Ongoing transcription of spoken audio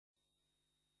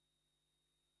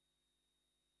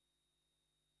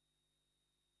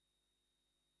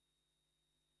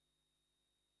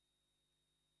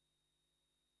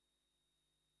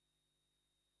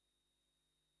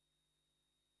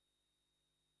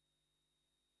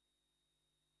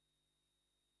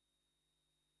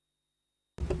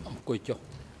앉고 있죠.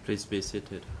 Please be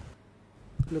seated.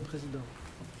 Le président,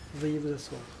 veuillez vous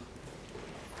asseoir.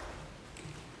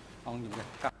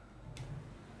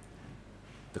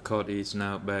 The court is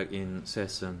now back in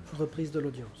session. Reprise de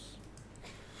l'audience.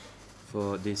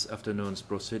 For this afternoon's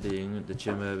proceeding, the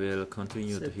chamber will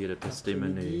continue to hear the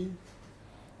testimony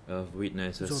of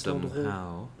witnesses Nous entendrons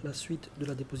somehow la suite de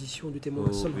la déposition du témoin who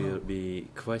will Somehow. be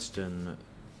questioned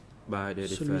by the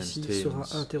defense Celui-ci sera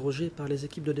teams. interrogé par les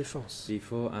équipes de défense.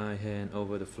 Before I hand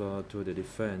over the floor to the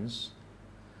defense,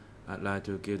 I'd like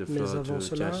to give the Mais floor avant to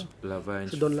cela, Judge Lavergne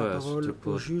je donne la first parole to au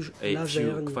put juge a few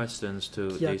Lavergne questions to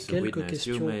qui a this quelques witness.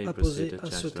 You questions may à proceed, poser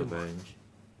à ce Judge témoin. Lavergne.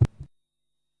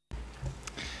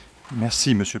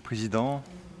 Merci, Monsieur le Président.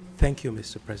 Thank you,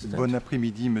 Mr. President. Bon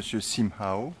après-midi, Monsieur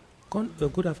Simhao.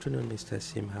 Good afternoon, Mr.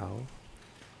 Simhao.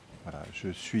 Voilà, je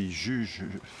suis juge.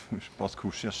 Je pense que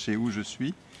vous cherchez où je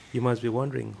suis. You must be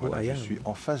wondering who Voilà, I je am suis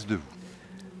en face de vous.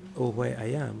 or where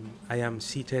I am. I am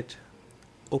seated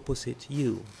opposite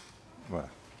you. Voilà.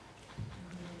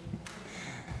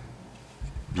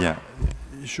 Bien.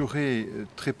 J'aurai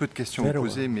très peu de questions à Very vous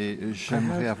poser, well. mais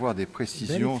j'aimerais avoir des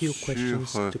précisions Very few sur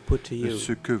questions to put to you.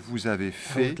 ce que vous avez I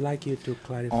fait would like you to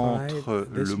clarify entre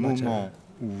this le matter. moment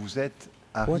où vous êtes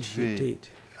What you arrivé did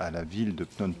à la ville de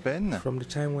Phnom Penh from the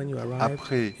time when you arrived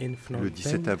après in Phnom le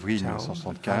 17 Penh avril town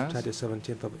 1975. after the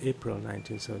 17th of April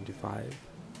 1975.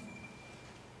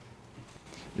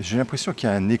 J'ai l'impression qu'il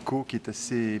y a un écho qui est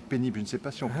assez pénible. Je ne sais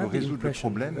pas si on I peut have the résoudre le impression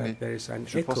problème, that mais there is an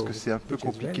je pense echo que c'est un peu which is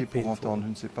very compliqué pour painful. entendre. Je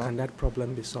ne sais pas. Can that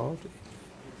problem be solved?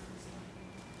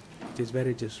 It is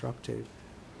very disruptive.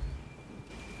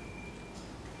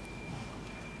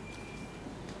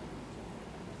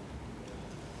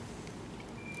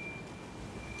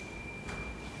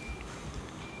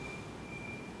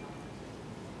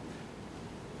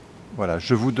 Voilà,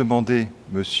 je vous demandais,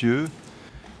 monsieur,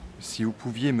 si vous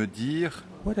pouviez me dire,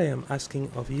 What I am asking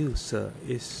of you, sir,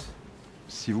 is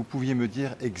si vous pouviez me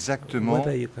dire exactement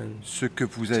whether you can, ce que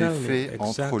vous tell avez me fait entre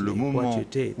exactly le what moment you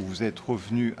did où vous êtes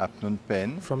revenu à Phnom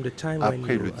Penh from the time when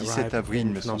après you le 17 arrived avril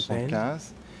in Phnom Penh,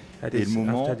 1975 that et is le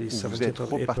moment after the où vous êtes 17th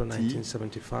of April reparti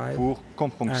 1975, pour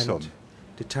Kampong Som. and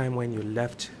the time when you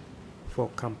left for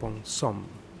Kampong Som.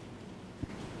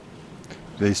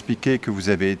 Vous avez expliqué que vous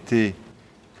avez été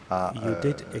à You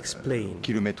did explain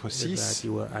kilomètre that 6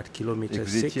 you were at et kilometer que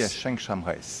vous étiez à 6 Chiang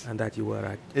Chamres. and that you were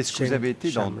at Est-ce que vous avez été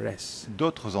dans Shamres.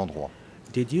 d'autres endroits?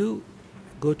 Did you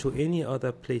go to any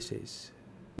other places?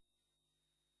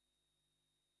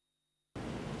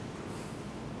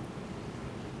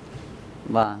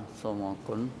 Ba, សូមអរ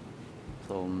គុណ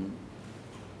សូម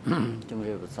ជំ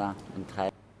រាបប្រសាបន្ថែ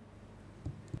ម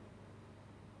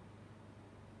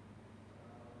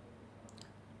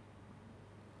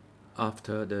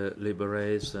After the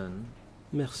liberation,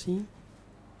 Merci.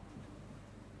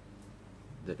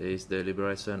 that is the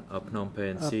liberation of Phnom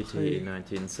Penh city Après in La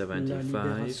 1975,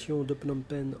 libération de Phnom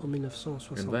Penh en and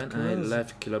when I 1975,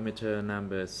 left kilometer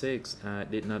number 6, I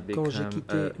did not quand j'ai become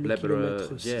quitté a le laborer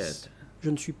kilomètre 6, yet. je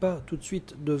ne suis pas tout de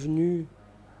suite devenu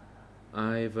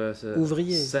I was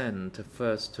ouvrier. sent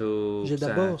first to J'ai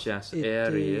d'abord Psa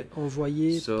area, été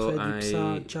envoyé so près du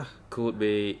Psa I Chah could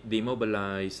be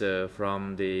demobilized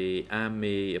from the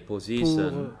army pour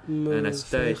position, and I me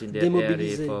stayed faire in that area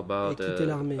démobiliser for et about quitter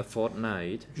l'armée. a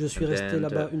fortnight. Je suis And resté then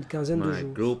là-bas une quinzaine de my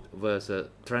jours. group was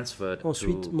transferred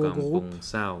Ensuite, to mon groupe Kampong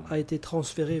Som. a été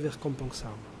transféré vers Kampong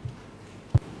Sam.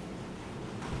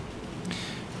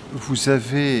 Vous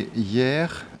avez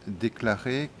hier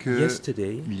déclaré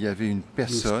Yesterday, qu'il y avait une you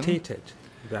personne stated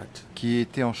that qui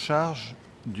était en charge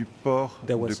du port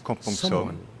there de was Kampong Som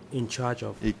someone in charge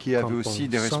of et qui avait Kampong aussi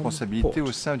des Som responsabilités port,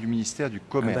 au sein du ministère du and that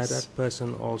Commerce. person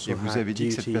also Et vous had avez dit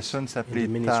que cette duties personne in s'appelait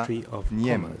the Ministry Ta of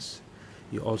Niem. Commerce.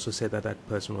 You also said that that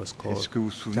person was called Est-ce que vous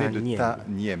vous souvenez Ta de Niem. Ta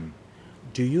Niem?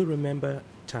 Do you remember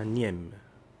Ta Niem?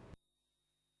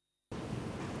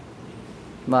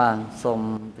 បាទសូម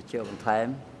បញ្ជាក់បន្ថែម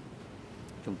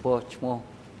ចំពោះឈ្មោះ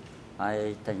ហើយ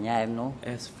តញ៉ែមនោះ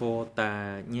As for Ta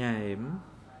Niem,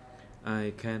 I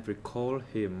can't recall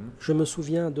him, Je me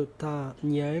souviens de Ta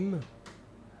Niem,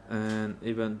 and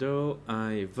even though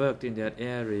I worked in that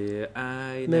area,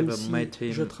 I même never si met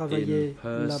him je travaillais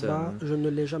in là-bas, person. je ne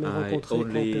l'ai jamais I rencontré en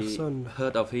only personne.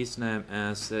 heard of his name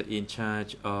as in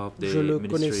charge of the Je le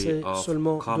Ministry connaissais of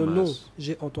seulement de nom. Commerce.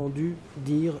 J'ai entendu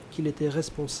dire qu'il était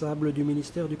responsable du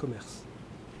ministère du Commerce.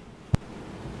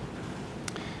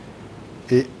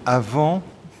 Et avant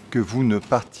que vous ne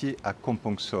partiez à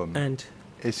Kampong Som, And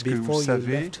est-ce que vous before you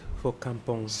savez left for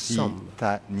Kampong si Som,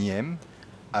 Ta Niem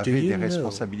Do avait you des know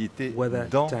responsabilités whether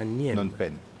dans Ta Niem Phnom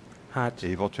Penh? had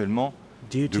Et éventuellement,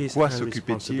 de duties quoi and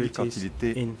s'occupait-il quand il responsibilities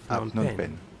était in à Phnom Phnom Penh?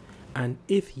 Penh? And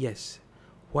if yes,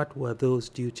 What were those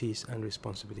duties and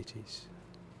responsibilities?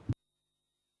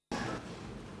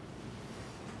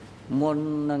 មុន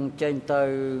នឹងចេញទៅ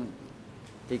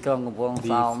ទីក្រុងកំពង់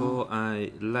សោម Before I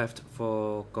left for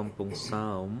Kampong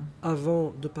Saum, Avant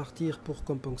de partir pour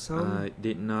Kampong Sam, I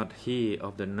did not hear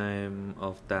of the name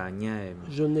of Ta Nham.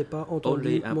 je n'ai pas entendu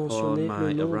Only upon mentionner le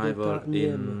my nom de arrival Ta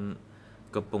Niem. in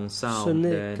Kampong Ce Saum, n'est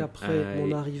then qu'après mon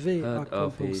I arrivée à heard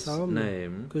of Kampong his Sam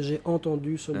name, que j'ai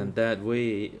entendu ce nom. and that we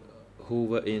who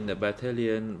were in the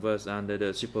battalion was under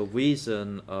the supervision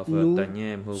of Nous, Ta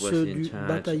Nham, who was ceux in du charge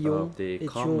bataillon, of the étions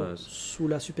commerce. sous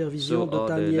la supervision So de all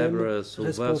Ta the Niem, laborers who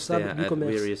worked responsable there du at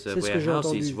commerce. various C'est ce que j'ai warehouses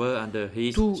entendu. were under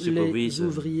his Tous les supervision.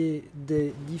 ouvriers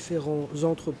des différents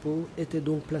entrepôts étaient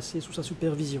donc placés sous sa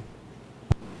supervision.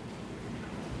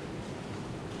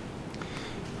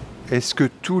 Est-ce que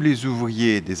tous les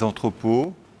ouvriers des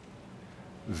entrepôts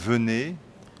venaient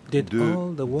Did de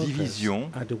all the workers divisions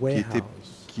at the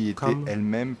qui étaient come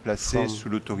elles-mêmes placées from sous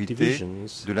l'autorité divisions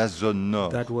de la zone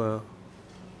nord? that were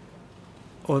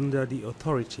under the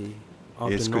authority of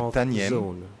Et est-ce the que North Ta Niem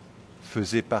Zone?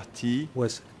 faisait partie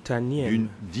Was Ta Niem d'une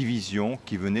division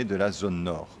qui venait de la zone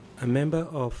nord? a member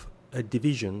of a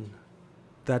division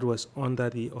that was under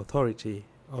the authority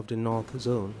of the North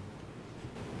Zone?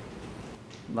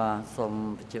 បាទសូម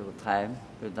បញ្ជាក់បន្ថែម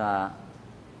គឺថា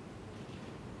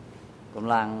កម្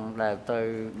លាំងដែលទៅ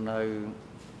នៅ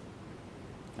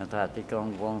ថាទីក្រុង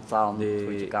កំពង់សោមធ្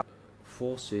វើជាកម្ម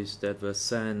Forces that were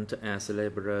sent as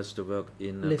laborers to work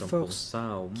in Les Kampong forces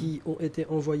Saum qui ont été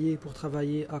envoyés pour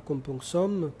travailler à Kampong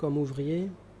Som comme ouvriers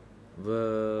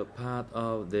were part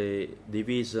of the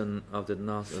division of the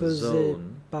North faisaient Zone.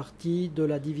 partie de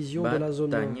la division de But la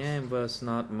zone Ta nord. Nham was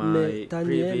not Mais my Ta Niem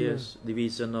previous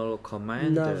divisional N'avait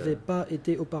commander. pas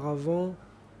été auparavant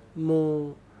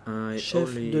mon I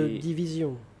chef de only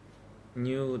division.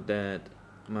 knew that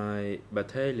my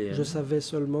battalion Je savais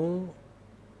seulement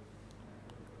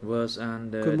was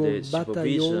under que mon the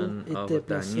bataillon supervision of était Ta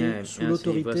placé Nham, sous as he was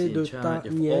l'autorité in de charge Ta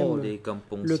of Niem, all the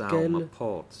Kampong lequel Saum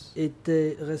ports.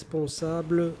 était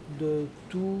responsable de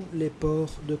tous les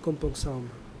ports de Kampong Sam.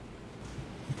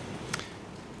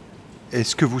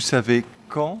 Est-ce que vous savez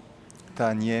quand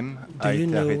Ta Niem Do a you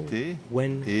été know arrêté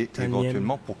when et Ta Niem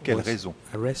éventuellement pour quelle was raison?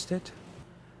 arrested,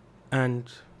 and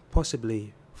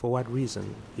possibly for what reason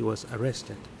he was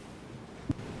arrested?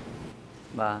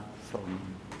 បាទសូម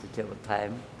បញ្ជាក់បន្ថែម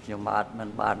ខ្ញុំបាទមិន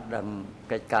បានដឹង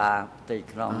កិច្ចការផ្ទៃ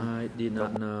ក្នុង I did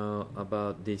not know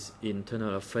about this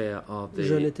internal affair of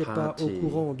Je the n'étais pas au party.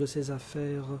 courant de ces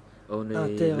affaires. Only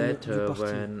interne du later parti.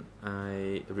 when I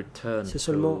returned C'est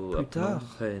seulement to plus tard,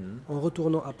 Phnom Penh, en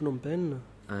retournant à Phnom Penh,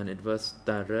 and it was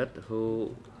Taret who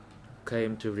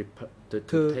came to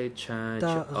que take charge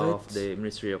Taret of the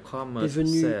Ministry of est Commerce,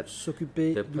 venu said s'occuper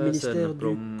the du ministère person du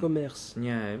from Commerce.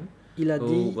 Nyam, Il a who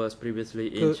dit was previously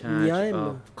que in charge Nyam,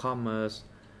 of commerce,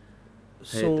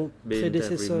 son been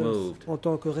prédécesseur removed. en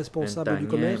tant que and responsable du Nyam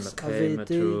commerce avait came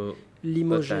été to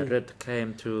limogé. Taret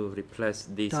came to replace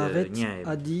this Taret Nyam.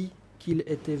 a dit qu'il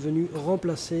était venu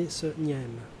remplacer ce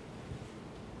Nyam.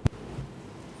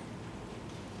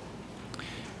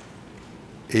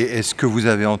 Et est-ce que vous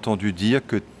avez entendu dire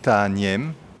que Ta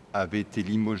Niem avait été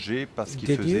limogé parce qu'il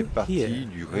Did faisait you partie hear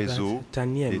du that réseau Ta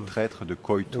Niem des traîtres de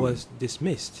Koitun? was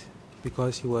dismissed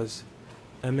because he was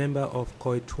a member of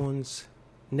Koi Thun's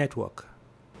network?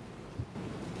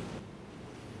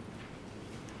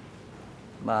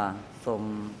 បាទសូម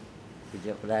បញ្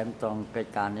ជាក់បន្ថែមត្រង់កិច្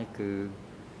ចការនេះគឺ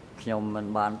ខ្ញុំមិន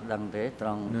បានដឹងទេត្រ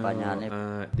ង់ No, បញ្ហានេះ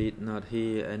I did not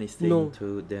hear anything Non. to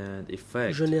that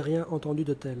effect. Je n'ai rien entendu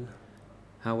de tel.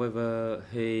 However,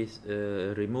 his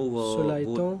removal Cela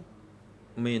would étant,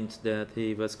 mean that he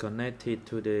was connected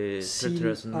to the s'il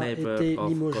treacherous a neighbor été of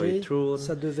limogé, Koitrun,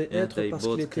 ça devait and être they parce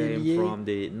qu'il both était came lié from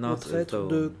the au North traître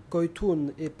de Zone. Koitun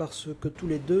et parce que tous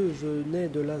les deux venaient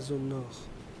de la zone nord.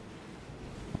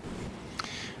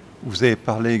 Vous avez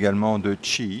parlé également de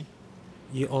Chi,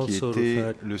 You qui also était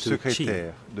referred le to Chi,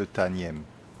 secrétaire de Ta Niem.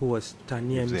 who was Ta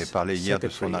Niem's Vous avez parlé hier de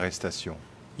son secretary. arrestation.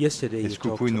 Yesterday, you Est-ce que vous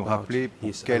talked pouvez nous about rappeler pour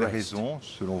his quelle arrest. raison,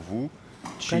 selon vous,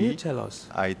 Can you Chi tell us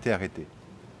a été arrêté?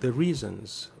 the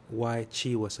reasons why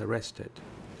Chi was arrested?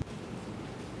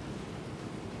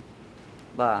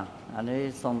 បាទអានេះ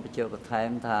សូមបញ្ជាក់បន្ថែម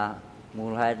ថាមូ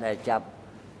លហេតុដែលចាប់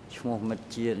ឈ្មោះមិត្ត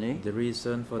ជានេះ The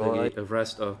reason for Right. the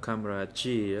arrest of Kamra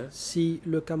Chi Si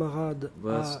le camarade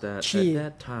was that at Chi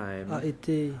that time a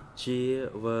été Chi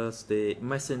was the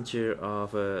messenger of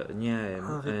Nyam,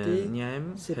 Arrêté, and Nyam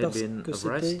c'est had parce been que c'était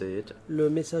arrested. le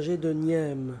messager de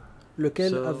Nyem,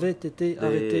 lequel So, avait été the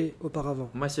arrêté auparavant.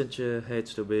 Messenger had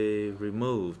to be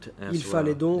removed as Il well.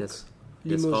 fallait donc That's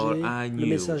That's all limogé I le knew,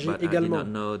 messager but I did également. not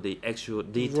know the actual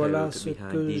Voilà details ce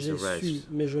behind que these j'ai su, arrests.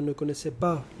 mais je ne connaissais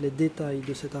pas les détails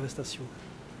de cette arrestation.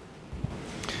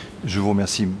 Je vous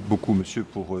remercie beaucoup, monsieur,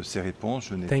 pour ces réponses.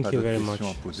 Je n'ai Thank pas you d'autres very questions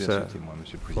much, à poser sir, à ce témoin,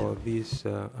 monsieur le Président. for these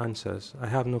answers. I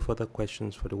have no further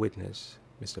questions for the witness,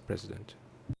 Mr. President.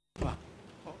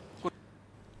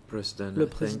 President, Le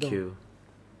thank Président. you.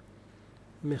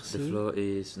 The Merci. floor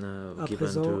is now À given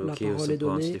présent, to la Kyo parole est Sampon's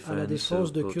donnée à la défense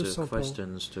defense de to Kyo put Sampon,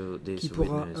 questions to qui this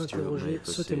pourra witness. You may interroger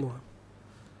ce proceed. témoin.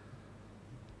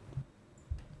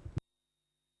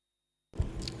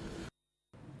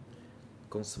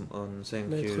 Kong Sam-on, thank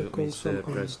Maître you, Kong Mr. Sam-on.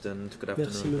 President. Good Merci,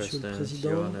 afternoon, Monsieur le President, Président.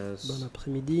 Your Honors, Bon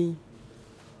après-midi.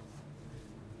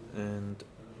 and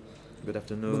good Bon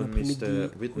afternoon, après-midi Mr.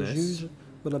 au Witness. juge.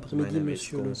 Bon My après-midi, name is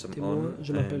Monsieur Kong le Sam-on. témoin.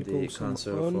 Je I'm m'appelle Kong the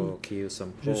counsel Sam-on. for Kyo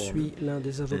Sampon, Je suis l'un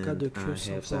des avocats de and Kyo I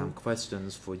have Sampon some questions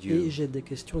for et you. j'ai des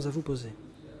questions à vous poser.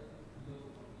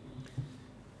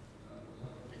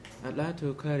 I'd like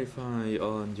to clarify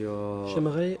on your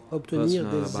J'aimerais obtenir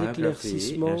personal des biography,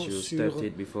 éclaircissements as you sur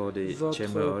stated before the votre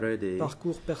chamber already.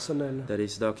 parcours personnel. That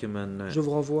is document Je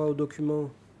vous renvoie au document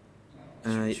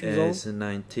IS suivant,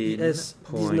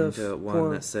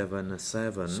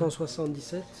 19.177.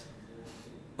 177.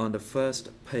 On the first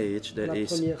page, that La is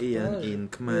première Ian page, in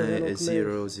Khmer Ian en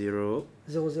Khmer. 00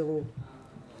 00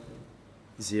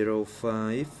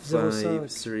 05 05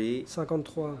 53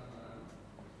 53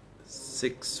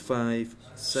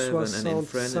 657 and in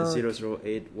French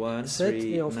 0081 7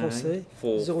 et en français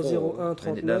 001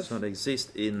 and it does 39 not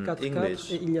exist in 44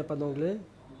 English. et il n'y a pas d'anglais.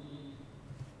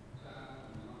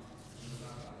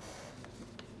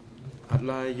 I'd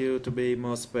like you to be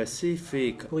more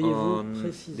specific Pourriez-vous on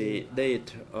préciser the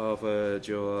date of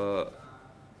your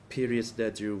periods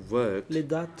that you worked. les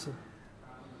dates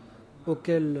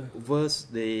auxquelles Were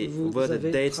vous the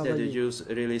avez dates that you travaillé? used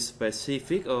really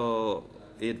specific, or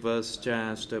it was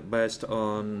just based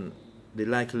on the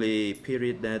likely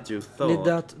period that you les thought?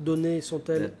 dates données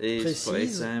sont-elles That is, for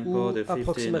précises example, ou the 15th of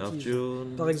approximatives?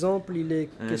 June Par exemple, il est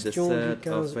and the question du 3rd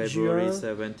of 15 February juin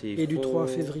 74 et du 3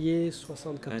 février and the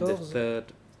 74 3rd,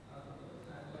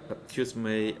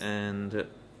 and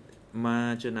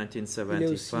March Il est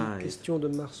aussi 1975. question de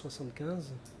mars 75.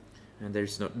 And there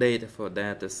is no date for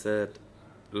that, the third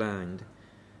line.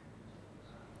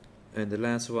 And the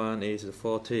last one is the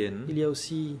 14. Il y a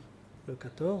aussi le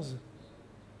 14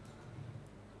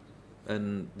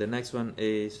 And the next one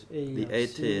is et il y the a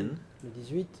aussi 18. le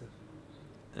 18.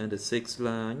 And the sixth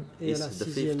line Et à is la the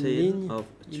sixième 15th ligne, of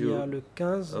il y a June, le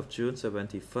 15 June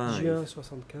 75. juin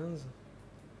 75.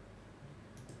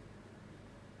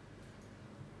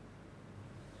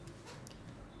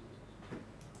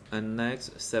 And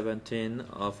next 17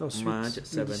 of Ensuite, March le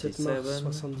 17 mars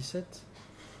 77. 77.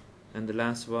 And the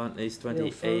last one is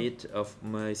 28 of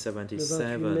May Le 28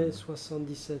 77. mai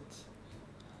 77.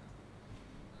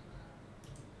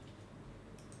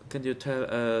 Can you tell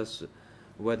us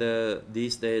whether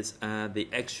these dates are the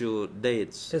actual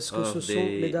dates Est-ce que ce of sont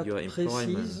les dates your précises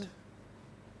employment?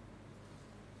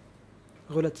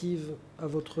 relatives à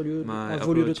votre lieu, My à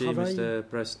vos lieux de apology, travail? Mr.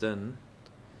 President,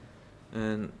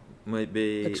 and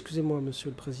maybe Excusez-moi,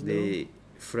 Monsieur le Président. the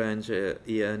French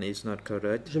EN is not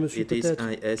correct. Je me suis It is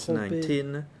peut-être IS trompé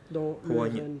 19 Dans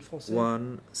l'URN français,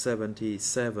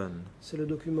 177. c'est le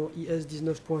document IS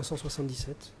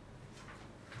 19.177.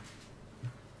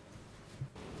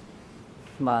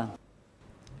 បា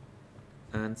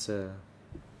ទ Answer.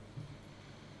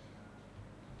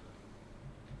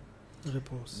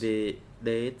 Réponse. The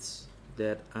dates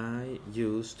that I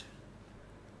used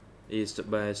is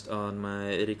based on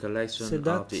my recollection Ces of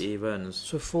dates the events.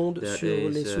 Se fonde That sur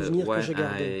les is souvenirs que when j'ai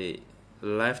gardés. I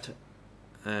left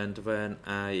and when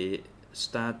I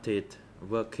started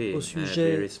working Au at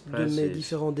sujet various de mes places.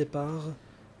 différents départs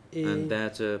et And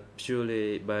that's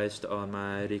purely based on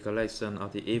my recollection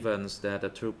of the events that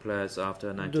took place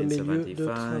after de mes lieux de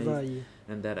 1975, travail.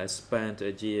 and that I spent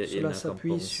a year in Cela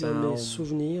s'appuie Kampong sur mes Sam,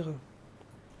 souvenirs.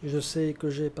 Je sais que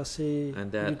j'ai passé and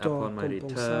du that temps à upon my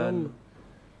Kampong Sam. return,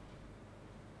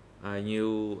 I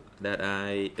knew that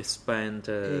I spent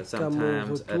Et qu'à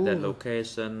mon sometimes at that retour,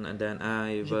 location, and then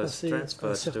I j'ai was passé un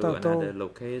transferred to certain temps another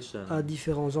location. à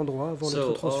différents endroits avant So d'être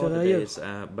all transféré the ailleurs. dates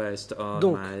are based on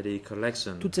Donc, my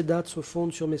recollection. Toutes ces dates se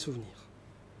fondent sur mes souvenirs.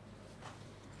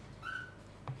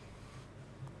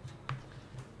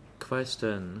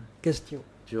 Question. Question.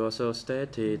 You also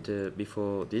stated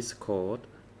before this court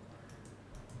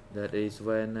that is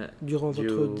when Durant votre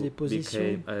you déposition,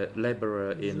 became a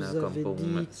laborer in vous avez Kampong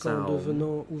dit qu'en Sam,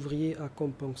 devenant ouvrier à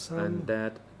Kampong Sam, and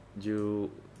that you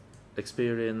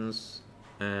experienced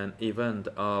an event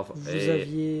of vous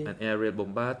aviez an aerial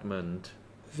bombardment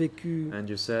vécu And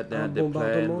you said un that the plane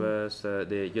bombardement. was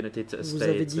the United Vous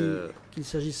avez States dit qu'il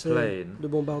s'agissait plane. de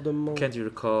bombardements Can you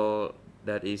recall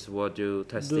that is what you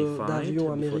testified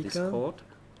d'avions before this américains. court?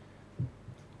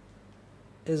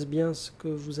 Est-ce bien ce que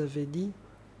vous avez dit?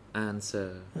 Answer.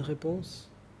 Réponse.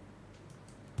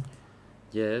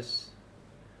 Yes.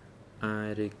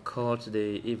 I recall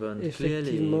the event clearly.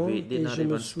 Effectivement, We did et not je me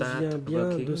even souviens start bien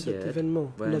working de cet yet.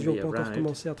 événement. Nous when n'avions we pas encore arrived.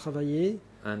 commencé à travailler.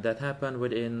 And that happened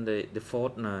within the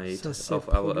fortnight Ça s'est of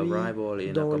our produit arrival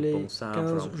in dans les Kampong Sam 15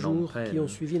 from Phnom jours qui ont Penh.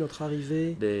 suivi notre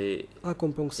arrivée The à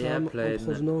Kampong Sam en airplane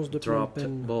provenance de Phnom dropped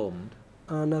Penh. bombed,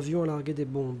 Un avion a largué des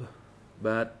bombes,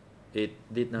 but it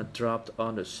did not drop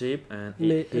on the ship and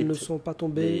mais it elles ne hit sont pas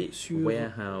tombées the sur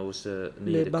warehouse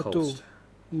les near the bateaux, coast.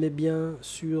 mais bien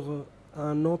sur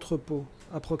un entrepôt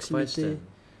à proximité Question.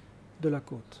 de la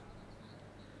côte.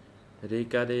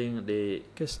 Regarding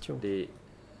Question. the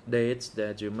dates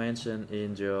that you mentioned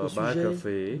in your Au sujet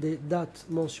biography, des dates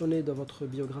mentionnées dans votre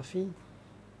biographie,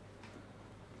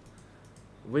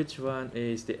 which one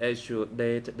is the actual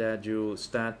date that you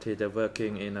started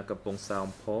working in a Kampong Sam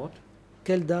port?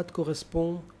 quelle date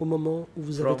correspond au moment où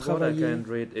vous avez From what I travaillé can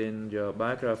read in your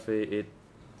biography, it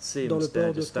dans le seems port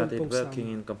that de you started Kampong Sam? working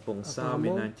in Kampong Sam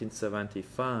in Apparemment,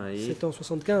 1975, C'est en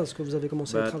 75 que vous avez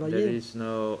commencé à but there travailler, is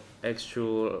no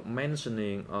actual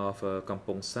mentioning of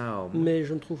Kampong Sam. mais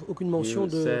je ne trouve aucune mention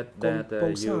You de said that Kampong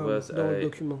you Sam was dans le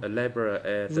document. a laborer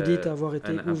at Vous dites avoir été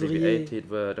an ouvrier abbreviated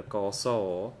word called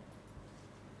SAW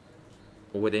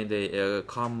within the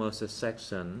commerce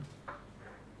section.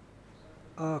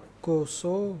 à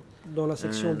Koso, dans la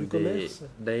section du And commerce,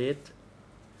 the date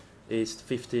is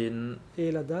 15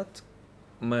 et la date,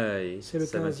 May c'est le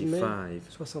 15 mai 75.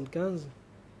 75.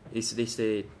 Is this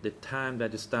the time that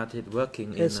you started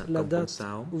working in Est-ce la Kampong date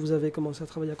Sam? où vous avez commencé à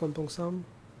travailler à Kampong Sam?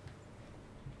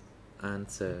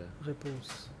 Answer.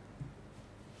 Réponse.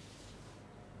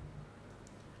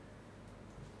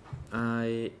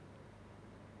 I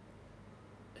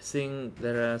think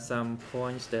there are some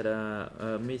points that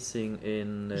are missing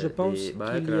in Je pense the qu'il y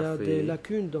a des biography,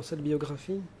 lacunes dans cette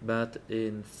biographie, but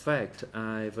in fact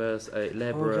I was a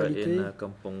laborer réalité, in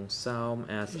Kampong Sam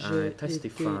as j'ai I été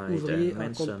testified ouvrier and à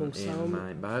mentioned Kampong in Sam,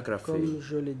 my biography. comme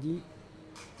je l'ai dit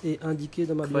et indiqué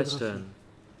dans ma biographie. Question.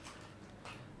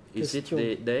 Is it Question.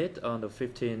 the date on the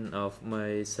 15th of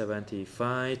May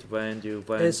 75 when you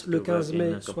went Est-ce le to work 15 mai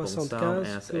in Kampong Sam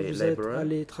 75 as que a vous êtes laborer?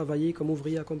 allé travailler comme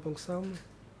ouvrier à Kampong Sam?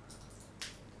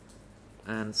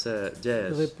 Answer,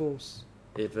 yes. Réponse.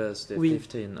 It was the Oui.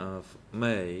 15th of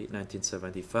May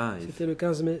 1975. C'était le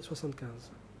 15 mai 75.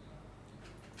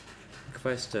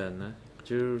 Question.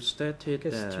 You stated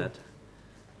Question. that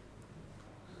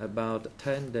about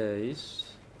 10 days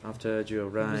after you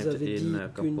Vous arrived avez dit in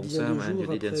qu'une Kampong dizaine Sam de and you jours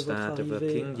après didn't votre start arrivée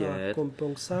working à yet,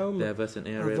 Kampong Sam, there was an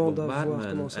area avant d'avoir bombardment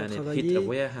commencé à and it hit travailler, a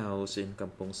warehouse in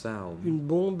Kampong Sam. une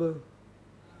bombe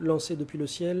lancée depuis le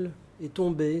ciel est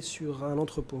tombée sur un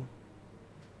entrepôt.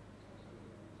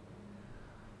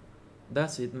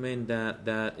 Does it mean that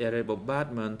that area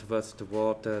bombardment was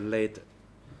toward late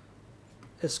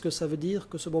Est-ce que ça veut dire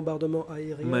que ce bombardement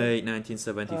aérien May a eu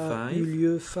 1975?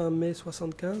 lieu fin mai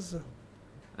 75?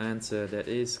 Answer, that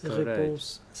is correct.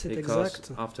 Réponse, c'est Because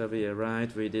exact. after we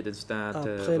arrived, we didn't start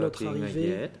Après notre working arrivée,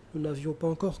 yet. nous n'avions pas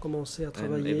encore commencé à And it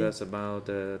travailler was about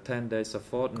 10 days or quand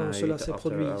fortnight cela s'est after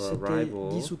produit. our C'était arrival.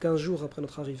 10 ou 15 jours après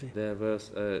notre arrivée. There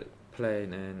was a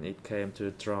plane and it came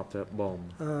to drop a bomb.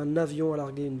 Un avion a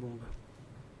largué une bombe.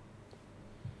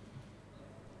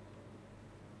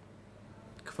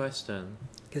 Question.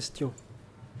 Question.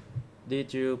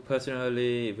 Did you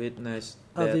personally witness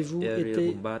that Avez-vous aerial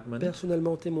été bombardment?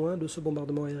 personnellement témoin de ce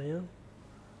bombardement aérien?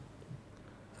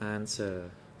 Answer.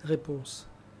 Réponse.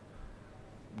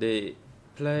 The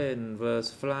plane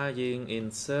was flying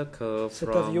in circle Cet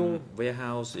from avion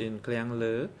warehouse in Klang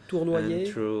Le and Tournoyé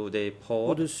through the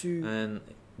port, au-dessus and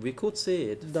we could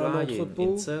see it d'un flying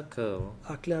entrepôt in circle.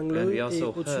 à And Klang-Le we et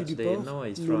also au-dessus heard du the port,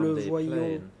 noise nous from le the voyions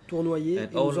plane. tournoyer And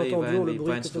et nous only entendions when le we bruit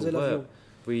went que to faisait work, l'avion.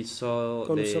 we saw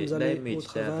Quand nous the sommes allés au damage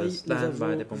that travail, was nous done by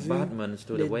avons the bombardments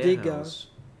to les the dégâts warehouse.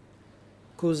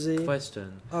 Causé Question.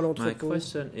 à My l'entrepôt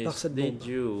question par is, cette did bombe.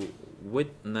 you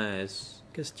witness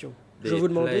Question. the Je vous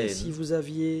demandais plane si vous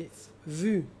aviez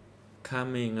vu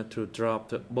coming to drop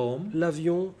the bomb?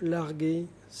 l'avion larguer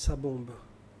sa bombe.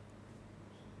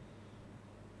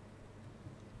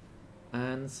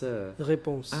 Answer.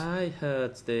 Réponse. I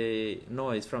heard the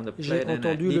noise from the J'ai plane and I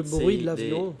entendu le did bruit de see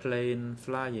l'avion. the plane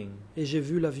flying. Et j'ai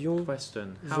vu l'avion.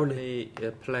 Question. How voler. many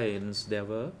planes there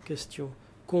were? Question.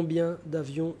 Combien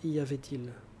d'avions y avait-il?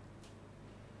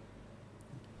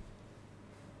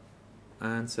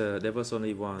 Answer. There was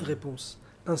only one. Réponse.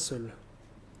 Un seul.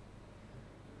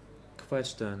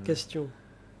 Question.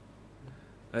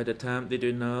 At the time, did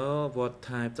you know what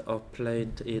type of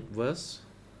plane it was?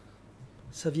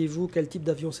 Saviez-vous quel type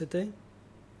d'avion c'était?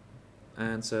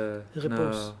 Answer.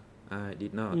 Réponse. No, I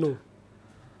did not. Non.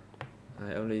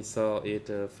 I only saw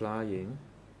it flying.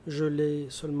 Je l'ai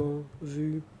seulement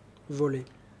vu voler.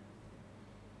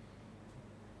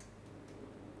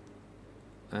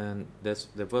 And there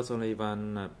was only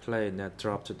one plane that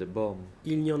dropped the bomb.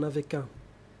 Il n'y en avait qu'un.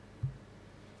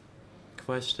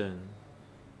 Question.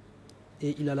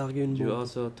 Et il a largué une You bombe.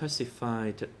 also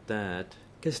testified that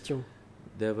Question.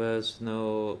 there was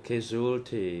no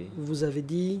casualty. Vous avez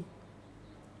dit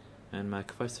And my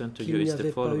question to qu'il you n'y is the avait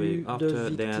pas following. eu de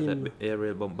After that victimes.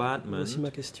 aerial bombardment, Voici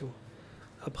ma question.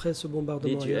 Après ce bombardement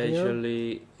did you aérien,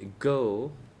 actually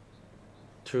go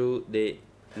to the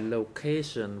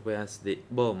location where the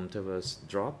bomb was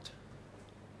dropped?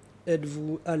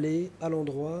 êtes-vous allé à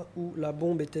l'endroit où la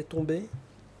bombe était tombée?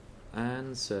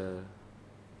 Answer.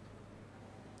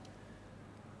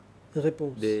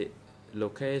 Réponse. The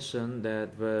location that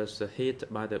was hit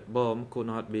by the bomb could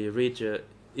not be reached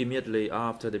immediately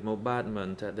after the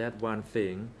bombardment. That one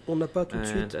thing. On n'a pas tout de And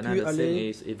suite pu another thing aller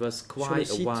is, it was sur les quite a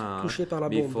sites while touchés par la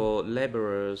bombe. before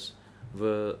laborers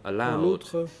were En allowed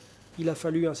outre, il a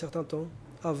fallu un certain temps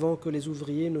avant que les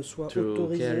ouvriers ne soient to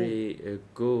autorisés carry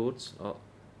goods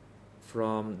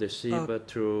from the ship à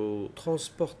to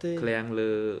transporter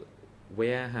Klangler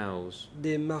warehouse.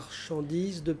 des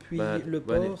marchandises depuis But le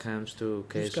when it port comes to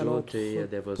jusqu'à casualty,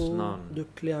 there was l'entrepôt none. de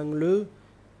Cléangleux.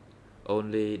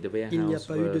 Only the Il n'y a warehouse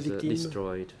pas eu de was victimes.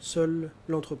 destroyed. Seul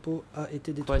l'entrepôt a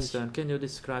été détruit. Question: can you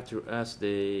describe to us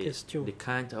Question. the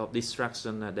kind of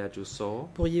destruction that you saw?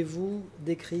 Pourriez-vous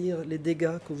décrire les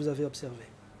dégâts que vous avez observés?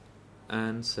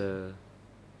 Answer.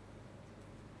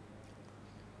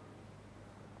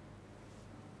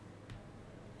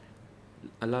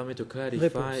 Allow me to clarify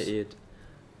Réponse. it.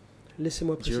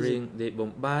 Laissez-moi préciser. During the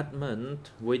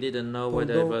bombardment, we didn't know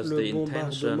whether it Pendant was le the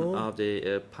intention bombardement, of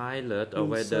the pilot or Nous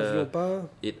ne savions whether pas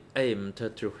it aimed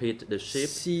to hit the ship,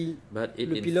 si but it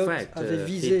le in pilote fact avait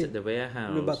visé hit the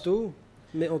warehouse. le bateau,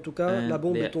 mais en tout cas, And la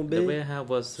bombe est the tombée warehouse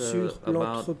was sur about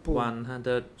l'entrepôt.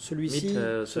 100 Celui-ci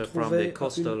meters se from trouvait the à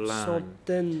coastal une line,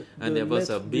 centaine and de there was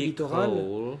a mètres du big littoral.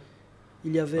 hole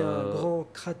Il y avait un uh, grand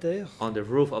cratère. on the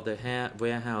roof of the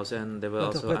warehouse, and there were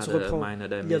also L'interprète se other reprend. minor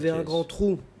Il y avait un damages. grand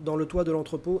trou dans le toit de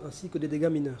l'entrepôt ainsi que des dégâts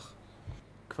mineurs.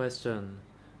 Question: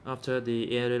 after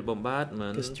the aerial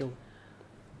bombardment, Question.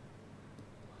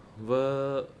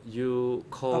 were you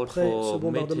called Après ce for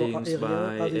bombardement meetings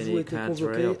aérien, by avez-vous any été cadre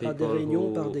convoqué or à des people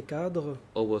réunions par who des cadres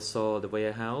oversaw the ou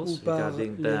warehouse par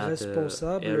regarding les that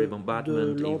responsables aerial de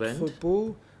bombardment event?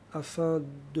 l'entrepôt afin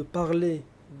de parler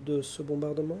de ce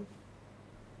bombardement?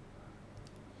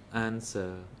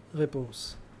 Answer: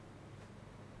 Réponse.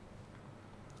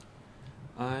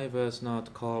 I was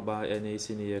not called by any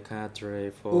senior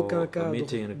cadre for Aucun a cadre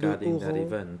meeting de regarding haut that rang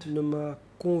event. ne m'a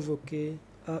convoqué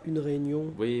à une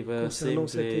réunion. We were concernant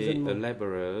cet simply événement.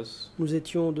 laborers, Nous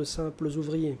étions de simples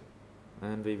ouvriers.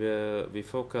 and we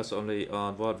focused only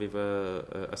on what we were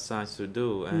assigned to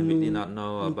do, and we did not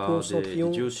know nous about the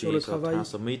concentrions sur le duties or travail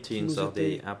tasks or meetings nous of the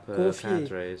était upper confié.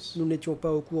 cadres. Nous n'étions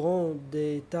pas au courant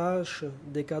des tâches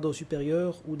des cadres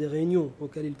supérieurs ou des réunions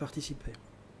auxquelles ils participaient.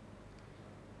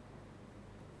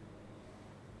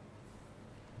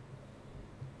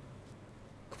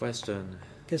 Question: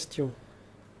 Question.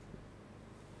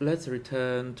 let's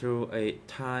return to a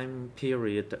time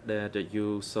period that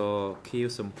you saw Kyo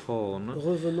Sampon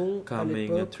Revenons à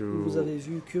coming l'époque to où vous avez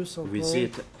vu Kyo Sampon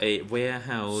visit a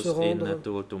warehouse se in rendre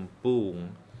Tuoltumpung.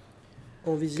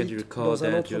 en Can visite you recall dans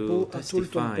un that entrepôt you à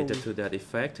testified Tuoltumpong. to that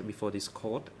effect before this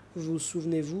court? Vous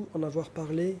souvenez-vous en avoir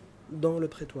parlé dans le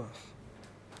prétoire?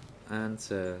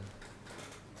 Answer: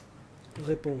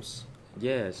 Réponse.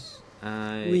 yes,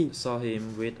 I Oui. saw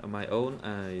him with my own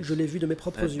eyes. Je l'ai vu de mes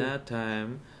propres At yeux. that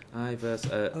time, I was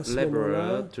a À ce laborer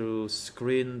moment-là, to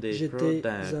screen the J'étais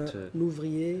product un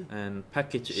ouvrier and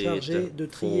package chargé it de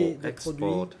trier for des produits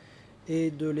export.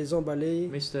 et de les emballer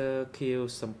Mr. Kyo aux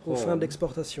fins Sampon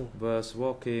d'exportation. was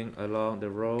walking along the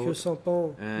Kyo road.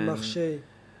 Sampon and marchait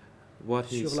What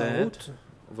he sur la said route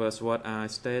was what I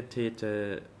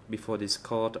stated before this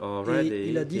court et already.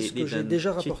 il a dit He ce que j'ai didn't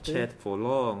déjà rapporté. chit-chat for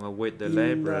long with the Il n'a pas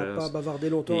laborers. bavardé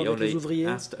longtemps He avec les only ouvriers.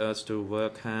 asked us to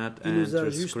work hard Il and nous a to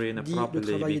juste screen dit de properly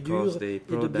travailler because dur the et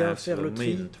de bien products faire were le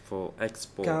tri, meant for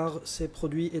export. car ces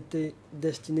produits étaient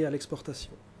destinés à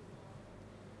l'exportation.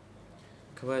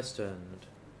 Question: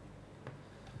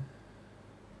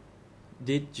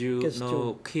 did you Question.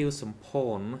 know Kyo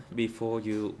Sampon before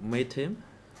you met him?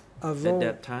 Avant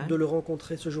that time? de le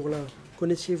rencontrer ce jour-là,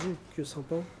 connaissiez-vous Kyo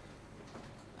Sampon?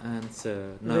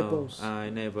 Answer: No, Réponse: I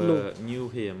never Non. knew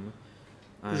him.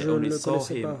 I Je ne only le saw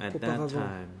connaissais him pas at that auparavant.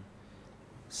 time.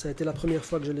 Ça a été la première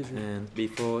fois que je l'ai vu. And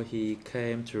before he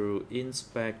came to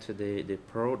inspect the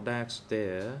products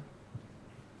there,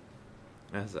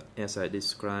 as I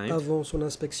described, Avant son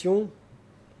inspection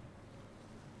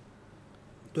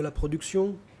de la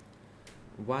production,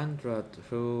 Wanrot,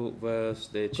 who was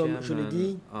the comme je l'ai chairman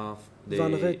dit, of Van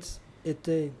the Rett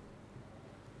était le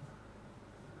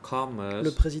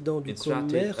commerce, président du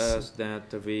instructed commerce us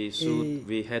that et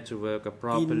we had to work il nous a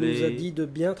properly, dit de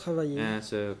bien travailler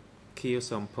as Kyo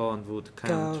Sampon would come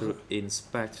car to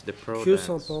inspect the que products.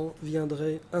 Sampan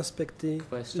viendrait inspecter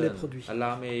les Question: produits.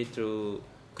 Allow me to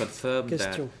confirm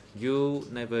Question. that you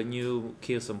never knew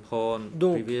Kyo Sampon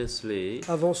Donc, previously,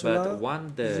 avant cela, but one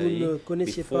vous day ne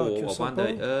connaissiez pas before Kyo or one day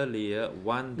Sampan, earlier,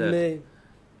 Wanrot mais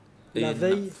la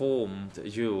veille, informed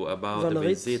you about Van the Rett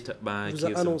visit by vous a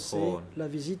Kyo annoncé Sampon. la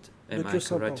visite de Am Kyo I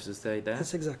Sampan. correct to say that?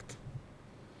 Est-ce exact?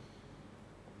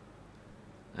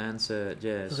 Answer: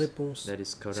 yes. Réponse: That is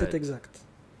c'est correct. exact.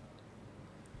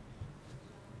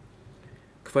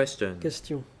 Question: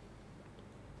 Question: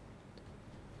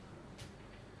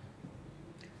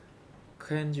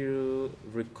 Can you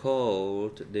recall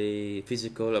the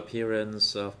physical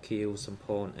appearance of Kyo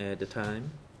Sampon at the time?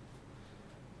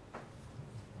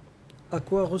 à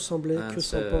quoi ressemblait Kyo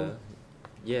Sampan à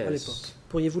yes. l'époque?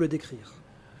 Pourriez-vous le décrire?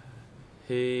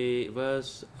 He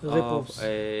was Réponse: of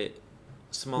a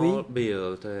small Oui.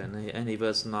 build and he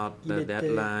was not Il that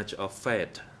était large or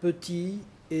fat. petit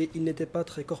et il n'était pas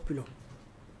très corpulent.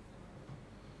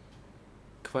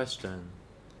 Question: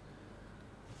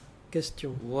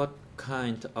 Question: What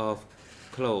kind of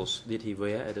clothes did he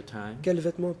wear at the time? quels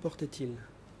vêtements portait-il?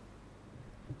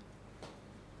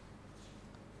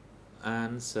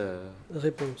 Answer: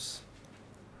 Réponse: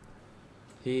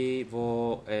 He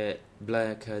wore a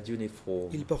black uniform.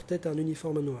 il portait un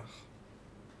uniforme noir.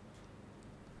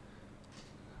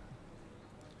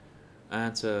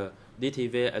 Answer: Did he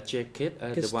wear a jacket,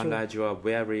 the Question: one that you are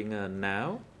wearing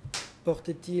now?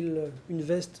 portait-il une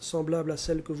veste semblable à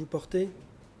celle que vous portez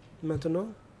maintenant?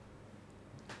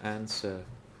 Answer: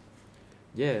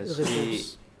 Yes, he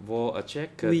Réponse: wore a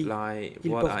jacket Oui, like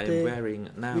il what I am portait wearing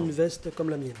now. une veste comme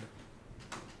la mienne.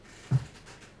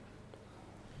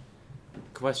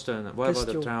 Question: What about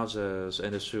the Question: trousers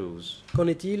and the shoes? qu'en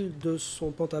est-il de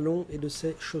son pantalon et de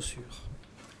ses chaussures?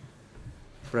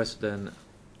 President,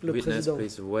 Le witness, président: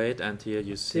 please wait until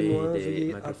you see témoin, the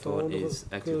veuillez microphone attendre is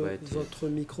que activated. votre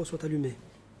micro soit allumé.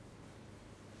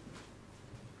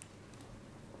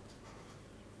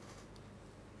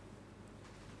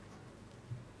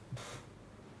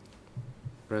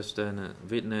 President,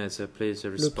 witness, please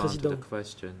respond to the président: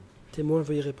 question. Témoin,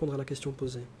 veuillez répondre à la question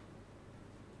posée.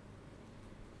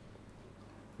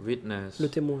 Witness, Le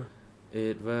témoin: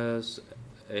 it was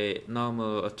a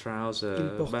normal trouser, il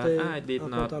but portait I did un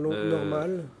not pantalon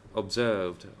normal,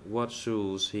 observed what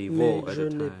shoes he mais wore at je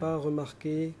the n'ai time. pas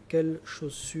remarqué quelles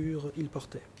chaussures il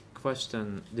portait.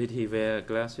 Question: Did he wear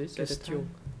glasses at the Question: time?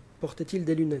 portait-il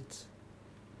des lunettes?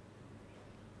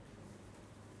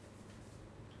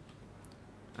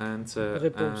 Answer: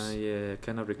 Réponse: I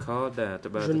cannot recall that,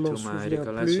 but Je ne m'en to my souviens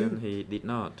recollection, plus. he did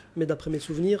not. Mais d'après mes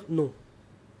souvenirs, non.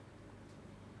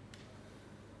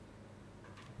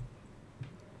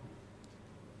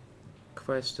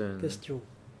 Question: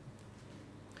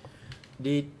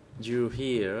 Did you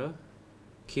hear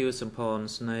Kyo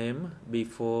Sampon's name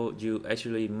before you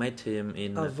actually met him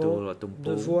in avant Tuol de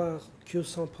Tumpong? voir Kyo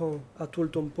Sampan à Tuol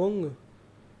Tompong,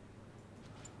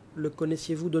 le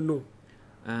connaissiez-vous de nom?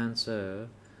 Answer: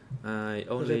 I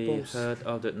only Réponse: heard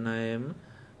of the name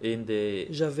in the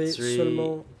j'avais three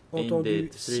seulement entendu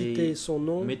three citer son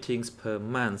nom meetings per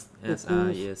month, au as cours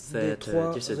I des said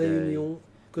 3 yesterday. réunions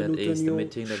que That nous is the tenions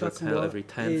meeting that was chaque held mois every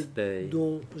et 10th day,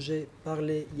 dont j'ai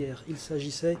parlé hier. Il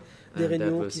s'agissait des and that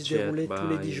réunions was qui se chaired déroulaient tous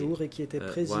les by 10 jours et qui étaient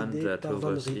présidées Wanrot, par who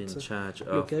Van was in Riet, charge of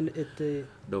lequel était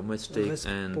domestic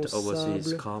and overseas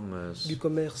responsable commerce, du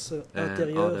commerce and all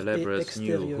intérieur the et laborers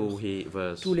knew extérieur. who he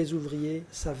was. Tous les ouvriers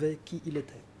savaient qui il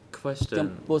était. ចំ Question: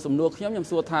 ពោះសំណួរខ្ញុំ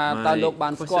សួរថាតើ My លោកបា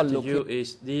នស្គាល់ question លោ to ក you is: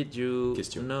 Did you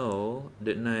Question. know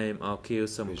the name of Kyo Mais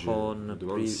je Sampon me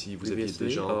demande si vous aviez previously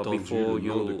déjà or entendu before le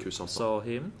nom de you Kyo Sampon. saw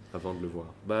him? avant de le voir.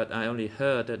 But I only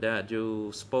heard that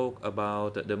you spoke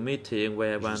about the meeting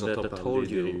where Je vous entends Wanrot parler told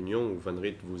des you. réunions où Van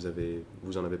Riet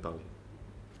vous en avez parlé.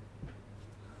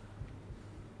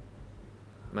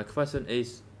 My question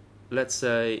is, let's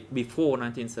say before Mais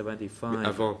 1975,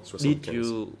 avant did 75,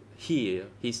 you hear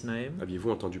his name?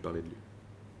 aviez-vous entendu parler de lui?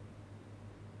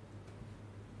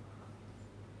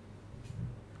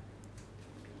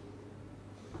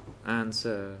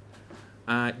 Answer: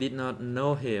 I did not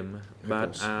know him,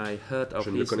 but Réponse. I heard of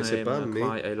Je ne le his connaissais name pas, mais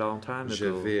quite a long time ago.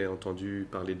 J'avais entendu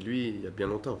parler de lui il y a bien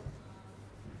longtemps.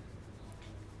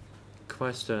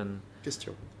 Question.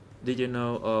 Question. Did you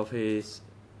know of his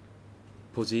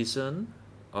position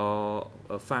or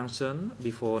a function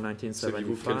before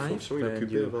Saviez-vous quelle 1975 fonction il when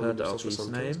occupait you avant heard of his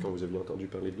 1975 name? quand vous aviez entendu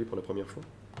parler de lui pour la première fois?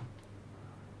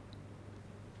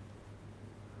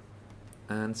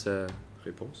 Answer.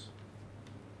 Réponse.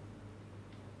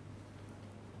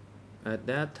 At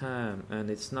that time, and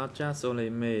it's not just only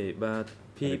me, but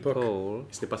l'époque, people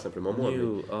Et ce n'est pas simplement moi,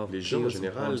 knew mais of les gens en Khieu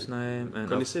général Samphan's name and of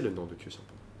connaissaient le nom de Khieu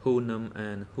Samphan, Hunam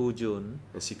and Hujun,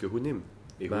 ainsi que Hunim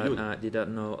et but Huyun. I did not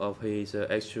know of his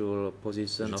actual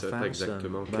position Je ne or savais pas function.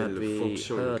 exactement But quelle we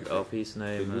fonction il heard occupait. of his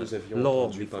name Et nous avions long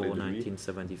entendu before parler de lui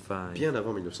 1975. Bien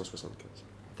avant 1975.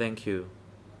 Thank you.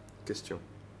 Question.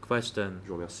 Question. Je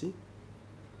vous remercie.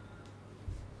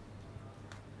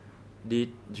 Did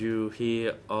you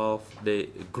hear of the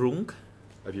Grunk?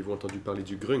 Aviez-vous entendu parler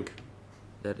du Grunk?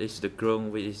 That is the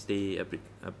Grunk, which is the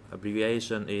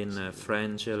abbreviation in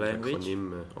French language.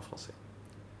 L'acronyme en français.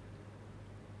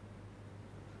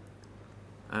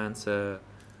 Answer.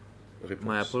 My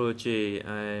Réponse. apology,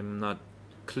 I'm not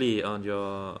clear on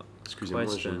your Excusez-moi, je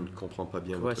question. ne comprends pas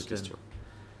bien votre Question. question.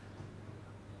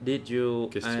 Did you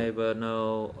Question. ever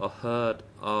know or heard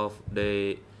of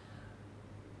the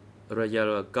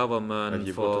royal government Aviez-vous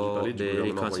entendu for parler du the gouvernement royal de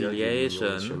l'Union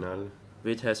reconciliation, nationale,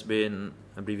 which has been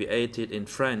abbreviated in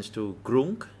French to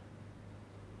Grunk?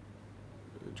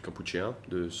 du Kampuchea,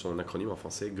 de son acronyme en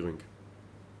français Grunk?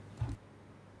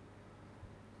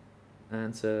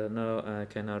 Answer. No, I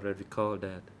cannot recall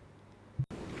that.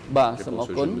 បាទសូមអរ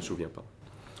Réponse, គុ je ណ ne me souviens pas.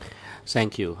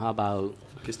 Thank you. How about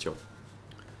Question.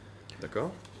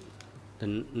 D'accord. the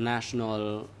National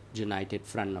United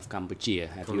Front of Cambodia?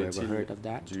 Have Qu'en you ever est-il heard of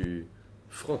that? du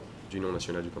Front d'Union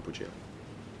nationale du Kampuchea?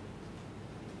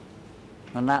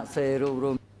 គណៈសេរួបរ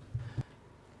วม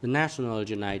The National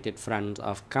United Front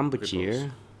of Cambodia.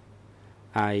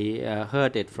 I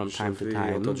heard it from time to J'avais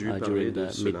time entendu parler during de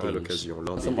the cela à meetings. l'occasion,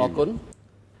 lors សូ des មអរគុណ réunions.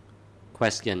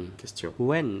 Question. Question.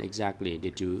 When exactly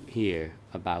did you hear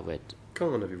about it? Quand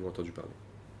en avez-vous entendu parler?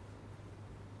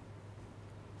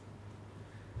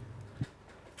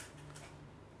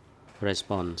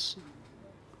 Response.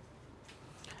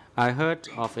 I heard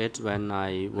of it when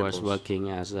I was Réponse. working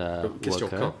as a Question.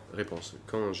 worker Quand? Réponse.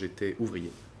 Quand j'étais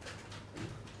ouvrier.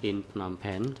 in Phnom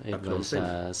Penh. It Phnom was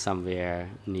Penh. somewhere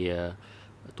near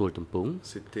Tuol Tumpung.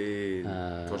 C'était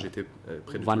quand j'étais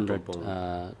près de Vanrat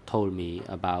Tumpong. told me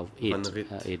about it.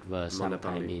 Vanrat It was m'en a sometime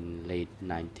parlé. in late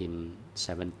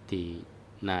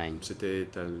 1979. C'était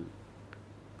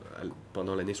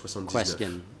pendant l'année 79.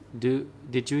 Question.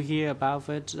 Did you hear about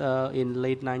it in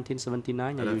late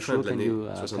 1979? À Are la you fin sure? de Can l'année you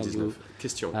 79.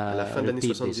 Question. À la fin de l'année repeat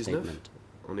this 79, statement?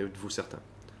 en êtes-vous certain?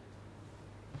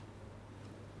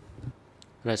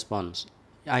 Response.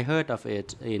 I heard of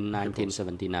it in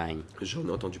 1979. J'en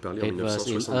ai entendu parler en It was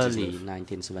in early 1979. Au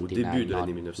 1979, début de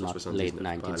l'année not 1979, late pas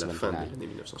à la fin de 1979. l'année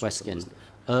Question. 1979.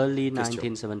 Early Question.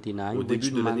 1979, Au which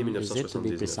début de l'année month is it to be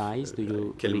 1979. precise? Do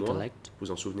you Quel mois? recollect? Vous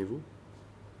en souvenez-vous?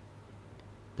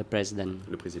 The President.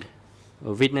 Le président.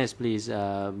 Witness, please be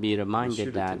Monsieur reminded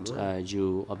le that témoin.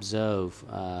 you observe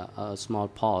a small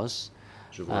pause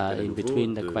Je vous rappelle à in nouveau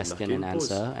between the de question marquer and une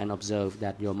pause answer and observe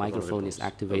that your avant la microphone is réponse, avant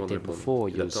de activated répondre. before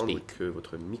Et you d'attendre speak. que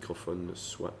votre microphone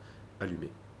soit allumé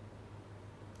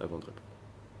avant de répondre.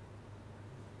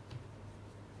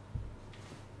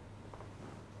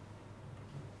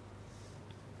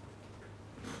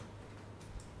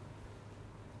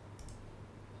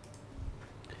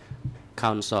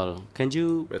 Council, can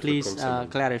you Maître please Council.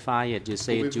 clarify it? You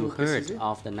said you Pouvez-vous heard préciser?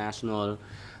 of the National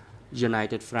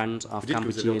United Front of Vous dites que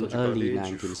vous avez Cambodia in entendu early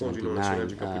parler du Front d'Union nationale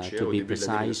du 1979. Kampuchea To au be début de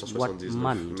l'année precise, what 1979.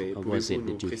 month Mais was pouvez-vous it nous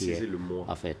did you préciser hear le mois?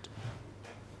 of it?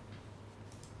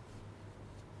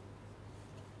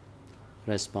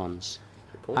 Response.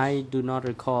 Réponse. I do not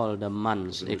recall the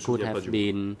months. Je ne me It could souviens pas have du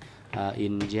been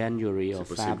in January C'est or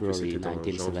possible que February c'était en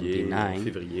janvier ou en 1979,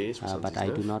 février but I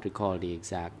do 79, not recall the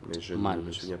exact mais je ne me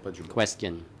month. souviens pas du mois.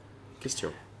 Question.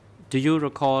 Question. Do you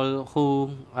recall who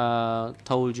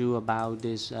told you about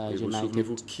this Et vous United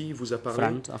souvenez-vous qui vous a parlé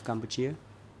Front of Cambodia?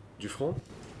 du front?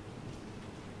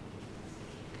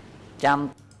 ចាំ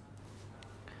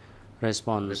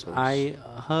Response. Réponse. I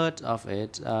heard of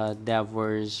it. There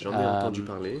was J'en ai entendu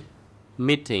parler.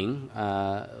 meeting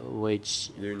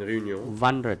which Il y a eu une réunion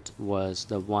Vanrat was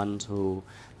the one who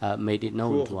made it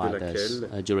known Cours to de others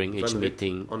laquelle during each Van Rit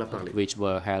meeting, en a parlé. which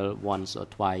were held once or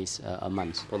twice a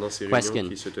month. pendant ces réunions Question.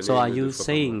 qui se tenaient So are deux you fois par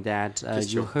saying mois. that you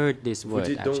Question. heard this Vous word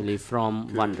dites donc actually from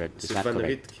que Vanrat? Is c'est that Van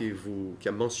correct? Rit qui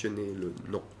a mentionné le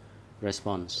nom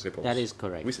Response. Réponse. That is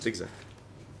correct. Oui, c'est exact.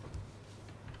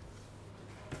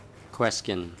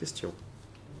 Question. Question.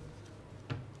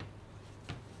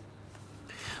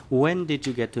 When did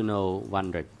you get to know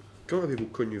Van Rit? Quand avez-vous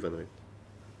connu Van Rit?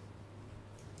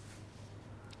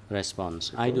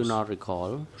 Response. I do Réponse. not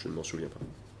recall. Je ne m'en souviens pas.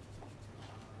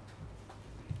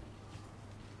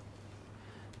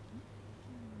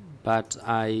 But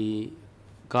I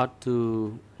got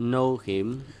to know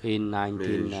him in l'ai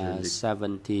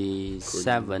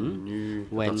 1977 connu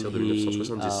à when partir de he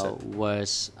 1977.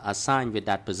 was assigned with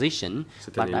that position,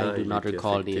 Cette but année-là, I do il not était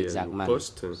recall the affecté exact au month.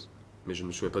 poste, mais je ne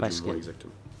me souviens pas du Question. mois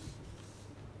exactement.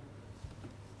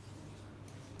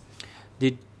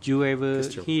 Did you ever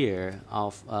Question. hear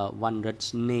of Van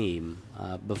Rit's name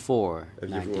before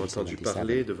Aviez-vous entendu 1977?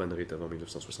 parler de Van Rit avant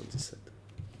 1977?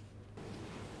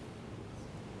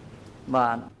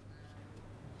 បាទ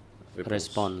Réponse.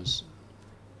 Response.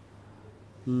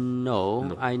 No,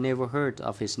 No. I never heard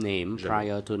of his name Jamais.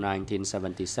 prior to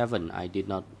 1977. I did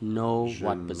not know Je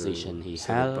what ne position he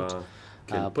savais held, pas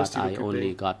quel but poste il I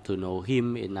only occupait. got to know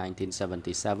him in Je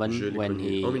 1977 l'ai when connu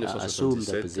he en assumed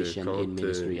the 1977 position quand in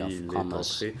Ministry of il est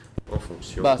Commerce. entré en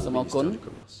fonction Bah, au ça m'en ministère conne. du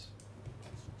Commerce.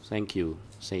 Thank you,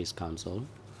 says counsel.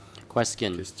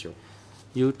 Question. Question.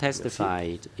 You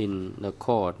testified in the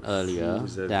court earlier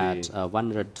Vous avez that Van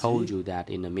Rit told dit you that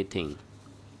in a meeting.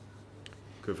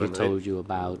 Que He Van told Rit you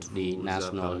about the vous a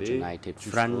National parlé United du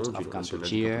Front Front of d'Union nationale du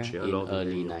Cambodia Campuchia in lors de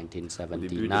early réunion au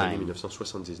début de l'année 1979.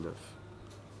 1979.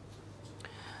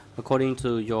 According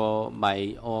to your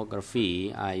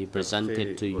biography I presented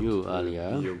D'après to you votre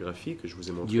earlier, biographie que je vous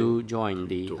ai montrée you joined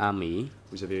plus the tôt, army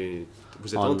vous êtes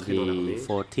on entré dans the l'armée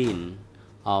 14th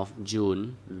of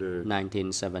June le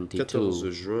 1972. 14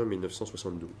 juin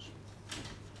 1972.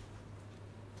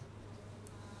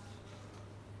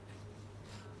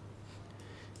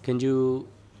 Can you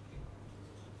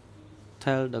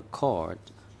tell the court,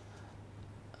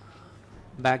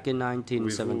 back in Pouvez-vous dire à la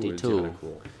 1972,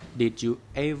 Cour did you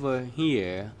ever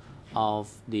hear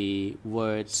of the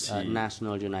words Si.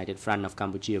 National United Front of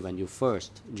Cambodia when you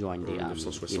first joined the En army in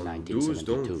 1972,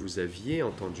 donc, 1972? vous aviez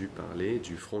entendu parler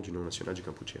du Front d'Union nationale du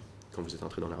Campuchia quand vous êtes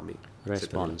entré dans l'armée.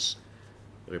 cette année-là. Response.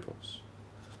 Réponse.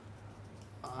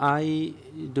 I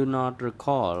do not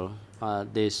recall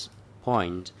this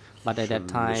point, but at Je that ne me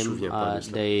time souviens pas de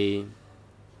cela. they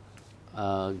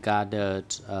gathered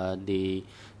the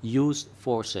youth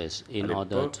forces À in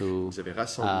order l'époque, to ils avaient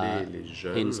rassemblé les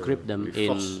jeunes, inscript them les in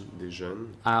forces des jeunes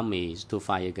armies to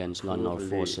fight against pour non-armed les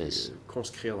forces.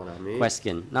 conscrire dans l'armée.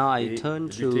 Question. Now I et turn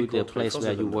lutter to the contre les place forces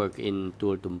where de you l'ordre. work in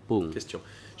Tuol Tumpung. Question.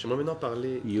 J'aimerais maintenant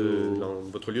parler You de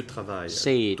votre lieu de travail.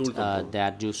 Said tout le temps.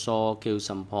 that you saw Khieu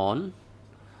Sampon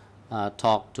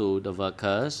talk to the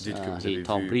workers. Dites que vous He avez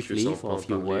talked vu briefly Khieu for a Sampon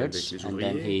few parler avec words les and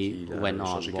then ouvriers, he qu'il a went on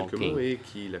échangé quelques mots walking. et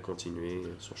qu'il a continué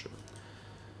son chemin.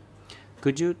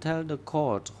 Could you tell the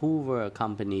court who were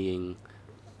accompanying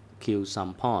Khieu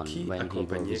Sampon Qui when he was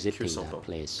accompagnait Khieu visiting Sampon that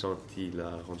place? quand il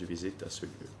a rendu visite à ce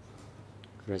lieu?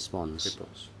 Response.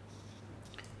 Réponse.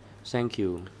 Thank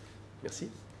you.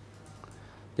 Merci.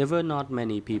 There were not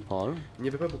many people. Il n'y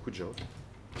avait pas beaucoup de gens.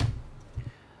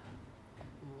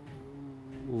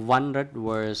 Van Rit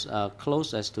was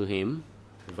closest to him.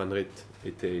 Van Rit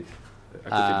était à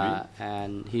côté de lui.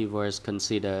 And he was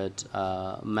considered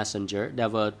a messenger. There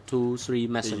were 2-3 Et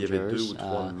il y avait deux messengers ou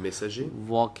trois messagers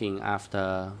walking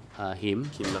after him.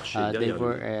 qui marchaient They derrière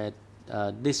were lui.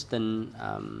 at distant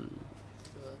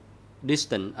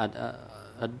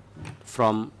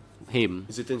from him.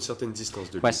 Ils étaient à une certaine distance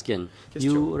de lui. Question.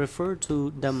 Question. You refer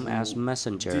to them as Vous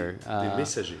messenger. dites des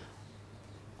messagers.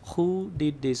 Who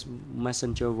did this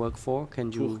messenger work for?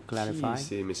 Can you Pour clarify? qui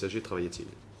ces messagers travaillaient-ils?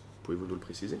 Pouvez-vous nous le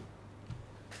préciser?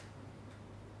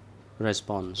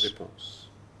 Response. Réponse.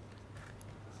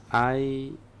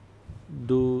 I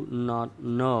do not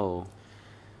know.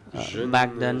 Je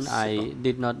Back ne then, sais I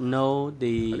did not know À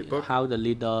the l'époque, how the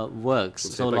leader works. je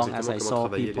ne So savais pas long as I exactement saw comment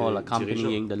travaillaient people les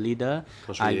accompanying the leader,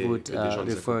 Quand je I voyais would que des gens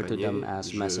les refer to them accompagnaient, as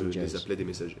je les messengers. appelais des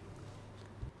messagers.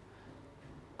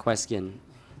 Question.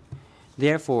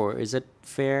 Therefore, is it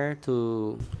fair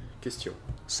to Question.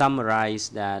 summarize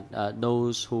that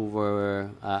those who were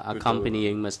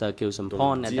accompanying Mr. Khieu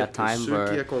Sampon Donc, at dire that que time ceux qui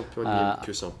were accompagnaient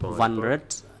Khieu Sampon à Van l'époque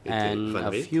Rit étaient and Van a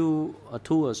Rit few,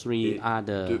 2 or 3 et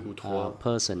other deux ou trois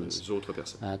persons autres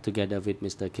personnes. together with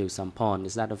Mr. Khieu Sampon.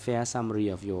 Is that a fair summary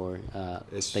of your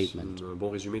Est-ce statement? un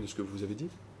bon résumé de ce que vous avez dit?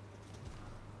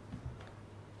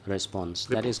 Response.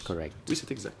 That is Réponse. correct. Oui, c'est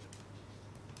exact.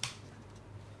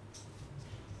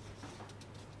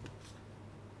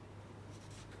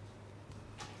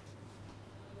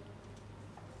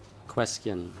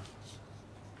 Question.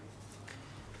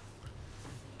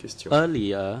 Question.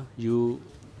 Earlier, you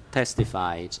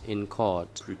testified in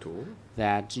court Plus tôt,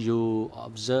 that you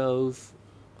observe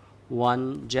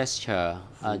one gesture,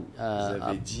 vous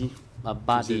avez dit a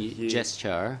body aviez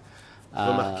gesture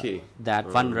remarqué that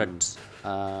un Van Rut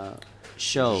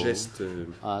showed geste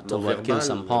toward non Khieu verbal,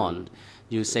 Samphan.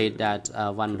 You said that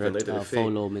Van Van Rut Rut avait fait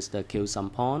followed Mr. Khieu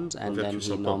Samphan and envers then Khieu he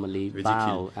Samphan. normally Vous avez dit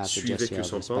bow qu'il as a suivait gesture Khieu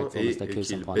of Samphan respect for et Mr. Khieu qu'il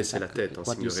Samphan. baissait la tête en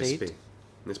What signe you de said? respect.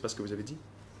 N'est-ce pas ce que vous avez dit?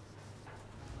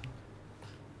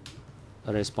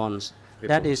 A response.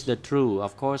 That is the truth.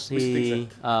 Of course, Oui, c'est he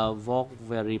exact. walked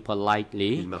very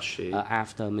politely Il marchait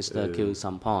after Mr. Khieu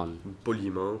Samphan.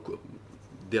 poliment,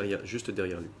 juste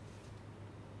derrière lui.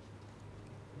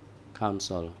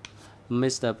 Counsel.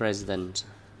 Mr. President.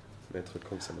 Maître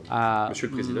Kongsaman. Monsieur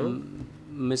le Président,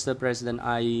 Mr. President,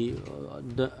 I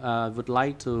would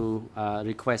like to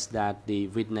request that the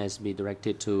witness be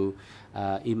directed to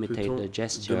imitate peut-on the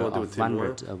gesture demander au of Van témoin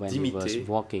Rut when he was d'imiter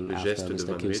walking le after geste de Mr.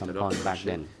 Van Khieu Rut alors Samphan qu'il back marchait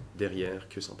then? derrière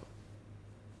Khieu Samphan?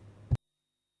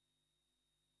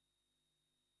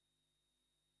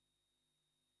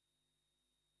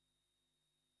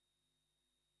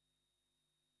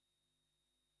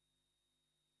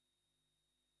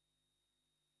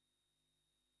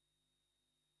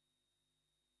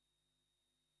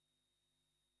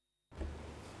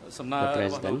 The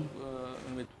President.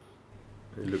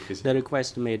 Le Président. The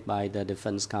request made by the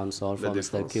defense counsel for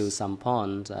Mr. défense Khieu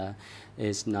Samphan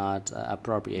is not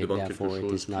appropriate, demande quelque therefore it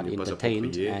chose is qui not n'est pas entertained,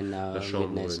 approprié. and La Chambre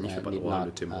witness n'y fait pas need droit, le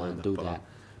not témoin n'a do pas that.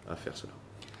 à faire cela.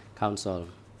 Counsel.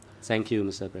 Thank you,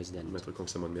 Mr. President. Maître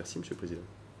Kongsaman, merci, Monsieur le Président.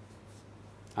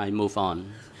 I move on.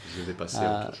 Je vais passer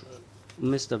à autre chose.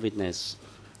 Mr. Witness,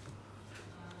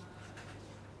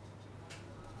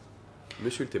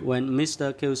 Monsieur le témoin, when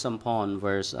Mr. Khieu Samphan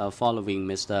was following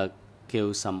Mr.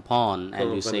 Khieu Samphan, and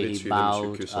quand you Van say Rut he suivait bowed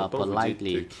Monsieur Khieu Samphan, vous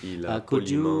politely, dites qu'il a could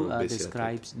you poliment baissé la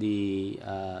describe tête. the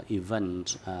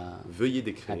event Veuillez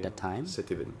décrire at the time?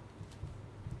 cet événement.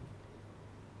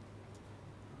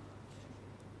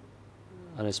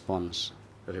 Response.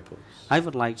 Réponse. I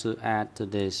would like to add to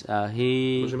this. Moi,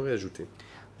 He j'aimerais ajouter.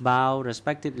 bowed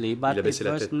respectively, but Il a baissé it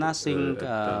la was tête nothing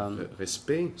par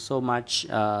respect. so much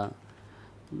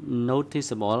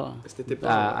noticeable. Ce n'était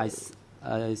pas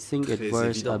I think it très was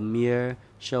a évident. mere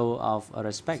show of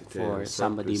respect C'était for un simple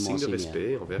somebody more signe de senior.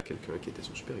 respect envers quelqu'un qui était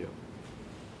son supérieur.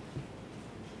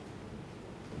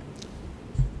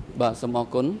 បាទសូមអរ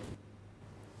គុណ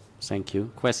Thank you.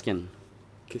 Question.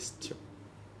 Question.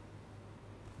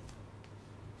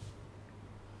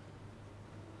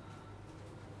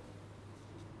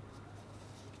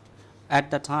 At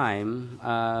the time,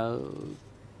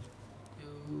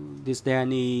 is there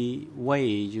any way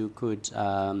you could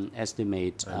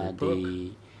estimate À the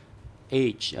l'époque,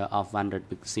 age of Van Rut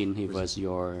since he was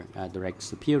your direct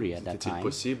superior at that Était-il time?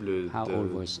 possible How de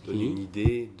old was donner he? une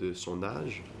idée de son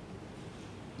âge?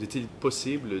 Est-il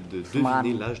possible de Man.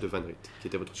 deviner l'âge de Van Rut, qui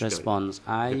était votre supérieur? Response.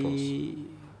 I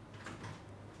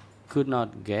could not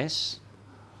guess,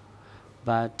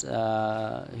 but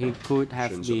he could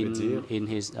have Je ne saurais been dire. in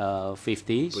his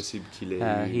 50s. Possible qu'il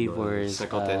ait He une was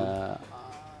cinquantaine.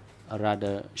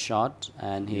 rather short,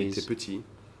 and Il était his petit.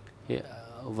 he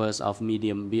was of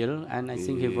medium build, and I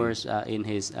think he Et was in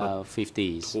his pas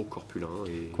 50s. Trop corpulent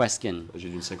et Question. âgé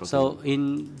d'une cinquantaine. So,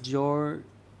 in your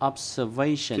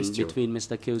observation Question. between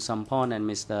Mr. Khieu Samphan and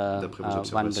Mr. D'après vos Van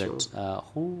observations, Rut,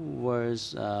 who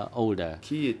was older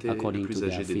Qui était le according to plus their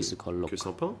âgé des deux? physical look? Que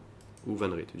Samphan ou Van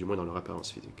Rut, du moins dans leur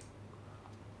apparence physique?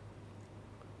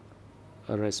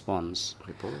 A response.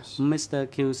 Réponse. Mr.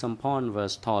 Khieu Samphan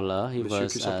was taller. He Monsieur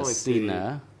was Khieu Samphan était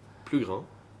thinner. Plus grand.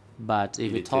 But if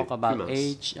Il we était talk about plus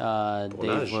mince. age, Pour they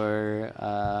l'âge, were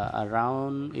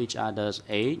around each other's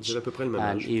age. Ils avaient à peu près le même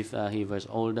And âge. if he was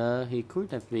older, he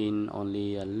could have been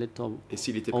only a little Et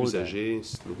s'il était plus older. âgé,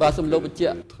 ce n'était Bah, ça me l'a dit.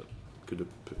 que de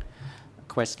peu.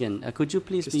 Question. Could you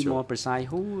please be Question. more precise?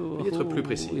 Who Veuillez être plus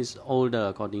précis. is older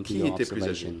according to Qui your était plus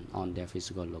âgé? observation on their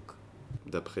physical look?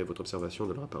 D'après votre observation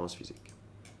de leur apparence physique.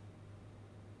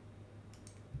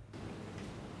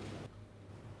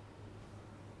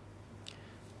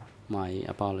 My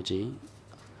apology.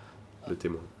 Le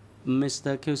témoin.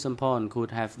 Mr. Khieu Samphan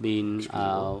could have been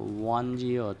Excusez-moi. 1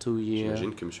 year or 2 years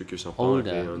J'imagine que M. Khieu Samphan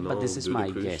older, avait un but an this ou is deux my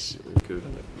de plus guess. que Van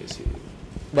Rut. Mais c'est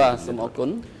បាទសូមអរគុណ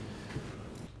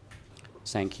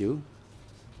Thank you.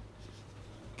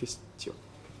 question.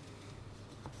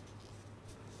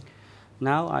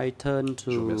 Now I turn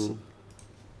Je vous remercie.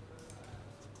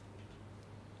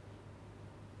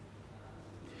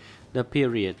 to the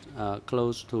period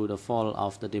close to the fall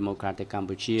of the Democratic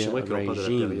Cambodia J'aimerais que l'on parle de la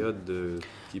regime. période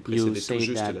qui You précédait tout say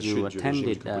juste la that chute you du régime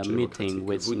attended du a Cambodge meeting démocratique.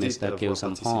 with Vous dites Mr. avoir Khieu participé à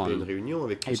une Samphan. réunion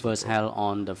avec Khieu It was Samphan held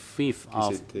on the 5th qui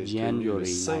of s'était tenue le January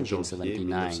 5 janvier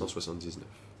 1979. 1979.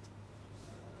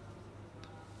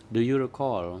 Do you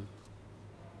recall Vous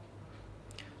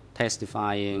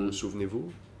testifying vous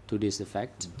souvenez-vous to this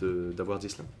effect? d'avoir dit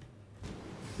cela?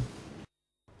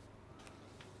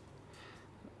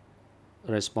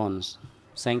 Response.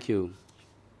 Thank you.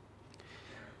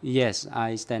 Yes,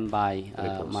 I stand by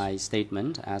Réponse. my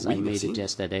statement as Oui, I made merci. it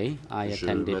yesterday. I Je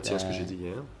attended maintiens ce que j'ai dit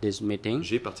hier. this meeting.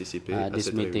 J'ai participé à This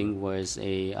cette meeting réunion. was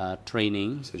a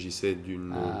training Il s'agissait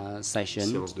d'une session,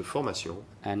 séance de formation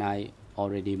and I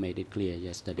already made it clear et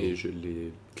yesterday. je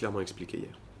l'ai clairement expliqué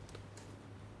hier.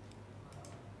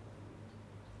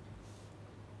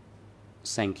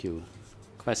 Thank you.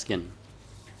 Question.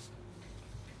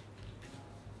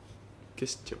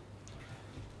 Question.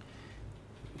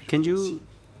 Can you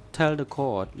tell the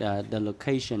court the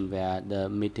location where the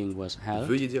meeting was held?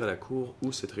 Veuillez dire à la Cour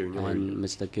où cette réunion a eu lieu. And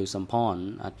Mr. Khieu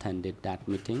Samphan attended that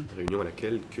meeting. Réunion à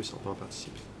laquelle Khieu Samphan a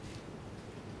participé.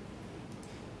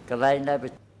 កន្លែងដែលប្រ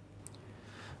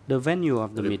The venue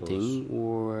of the Réponse. meeting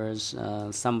was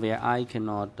somewhere I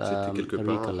cannot C'était quelque part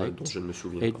dont recollect. je ne me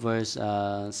souviens It pas. was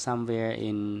somewhere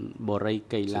in Borei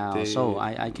Kailao, C'était so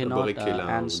I à cannot Borei Kailao,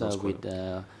 answer dans ce with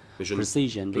Mais je ne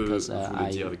precision peux because vous le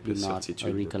I dire avec do not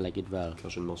certitude, recollect it well. car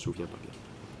je ne m'en souviens pas bien.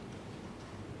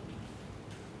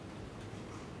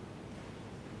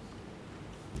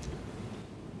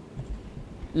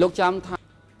លោកចាំថា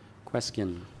Question.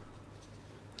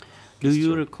 Do you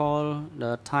recall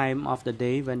the time of the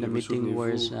day when the Et vous meeting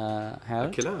was souvenez-vous À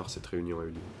held? quelle heure cette réunion a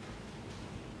eu lieu?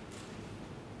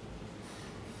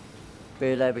 ពេ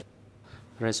លដែល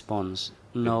Response.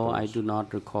 No, I do not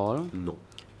recall Non,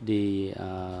 the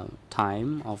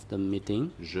time of the meeting,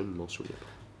 je ne m'en souviens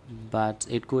pas. but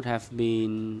it could have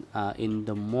been in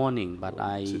the morning, but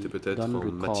I C'était peut-être don't en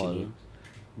recall matinée.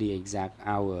 the exact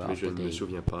hour Mais of je the ne me day.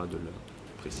 souviens pas de l'heure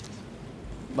précise.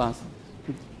 បាទ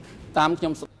តាមខ្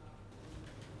ញុំ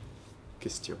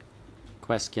Question.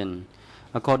 Question.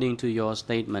 According to your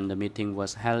statement, the meeting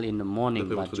was held in the morning,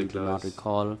 D'après but votre you do not déclaration,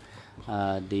 recall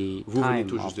the Vous venez time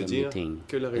tout of juste de the dire meeting.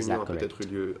 que la Is réunion that a peut-être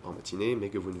correct? eu lieu en matinée, mais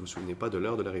que vous ne vous souvenez pas de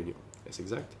l'heure de la réunion. Est-ce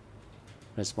exact?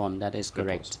 Respond. That is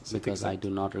correct, Réponse. C'est because I exact. do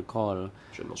not recall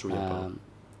Je ne m'en souviens pas.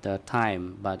 the time,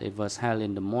 but it was held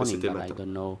in the morning, c'était but I matin.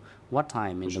 don't know what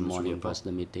time in Je the ne me morning souviens pas. was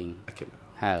the meeting À quelle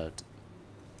heure? held.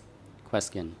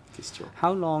 Question. Question.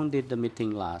 How long did the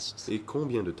meeting last? Et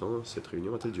combien de temps cette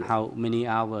réunion a-t-elle duré? How many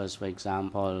hours, for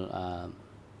example,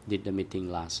 did the meeting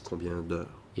last? Combien d'heures?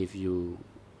 If you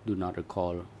do not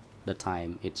recall the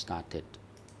time it started.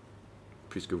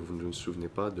 Puisque vous ne vous souvenez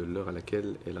pas de l'heure à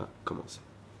laquelle elle a commencé.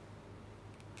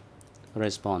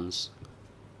 Response.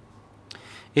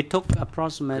 It took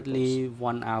approximately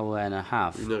 1 hour and a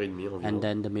half, Une heure et demie environ. and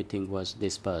then the meeting was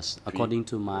dispersed. According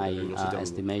to my réunion s'est terminée.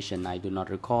 estimation, I do not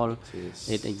recall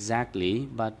C'est- it exactly,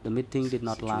 but the meeting did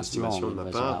not C'est une last long. estimation de It ma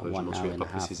was part, je 1 m'en hour souviens and pas a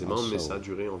half précisément, or mais ça a so.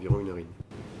 duré environ une heure et demie.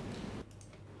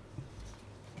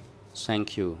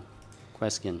 Thank you.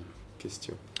 Question.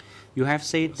 Question. You have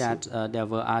said Merci. that there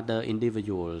were other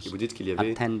individuals Et vous dites qu'il y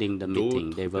avait attending the meeting.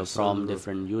 d'autres They were from personnes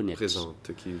different units.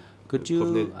 présentes qui Could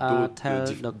provenaient you tell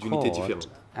the d'unités court différentes.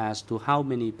 as to how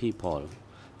many people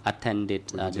attended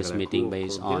Pouvez-vous dire this à la meeting Cour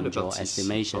based combien on de your participants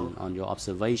estimation, on your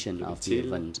observation y of the avait-il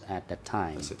event at that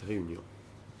time? à cette réunion,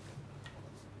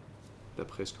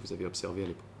 d'après ce que vous avez observé à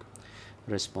l'époque?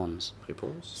 Response.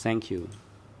 Réponse. Thank you.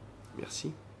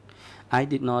 Merci. I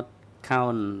did not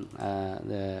count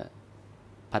the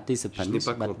Je participants, n'ai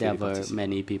pas but compté there les were participants.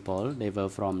 many people. They were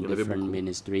from Il y en avait different beaucoup.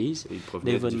 ministries. Et ils They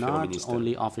provenaient de were différents not ministères.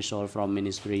 only official from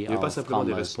Ministry Il n'y avait pas of simplement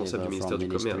des Commerce, they responsables were du ministère from du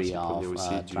Commerce, Ministry ils provenaient of aussi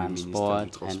du ministère Transport du and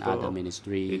Transport other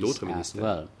ministries et d'autres as ministères.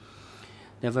 well.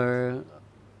 There were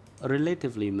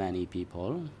relatively many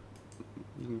people.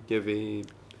 Il y avait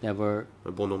There were,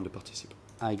 un bon nombre de participants.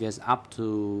 I guess, up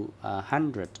to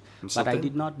 100, Une but I centaine.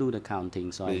 did not do the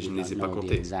counting, so I Mais je did ne not les ai pas know the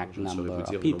comptés. exact Je ne saurais number vous of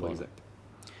dire le nombre people. exact.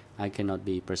 I cannot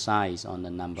be precise on the Je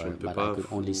number, ne peux but I pas could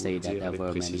only vous say that dire there avec were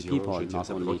many précision. people, Je dirais not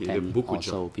simplement only qu'il y avait 10 beaucoup or de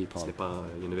so gens. people. Ce n'est pas,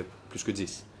 il y en avait plus que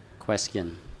 10. Question.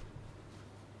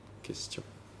 Question.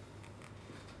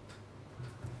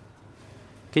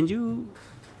 Can you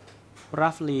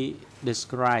roughly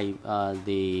describe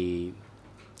the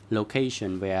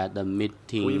location where the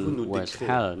Pourriez-vous nous meeting was décrire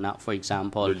held? Now, for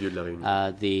example, le lieu de la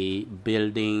réunion? the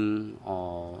building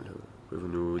or Pouvez-vous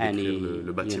nous décrire any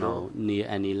le bâtiment? near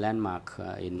any landmark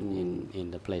in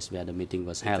the place where the meeting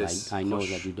was held? Était-ce I know proche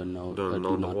that you don't know, d'un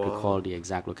do not endroit? recall the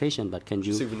exact location, but can Je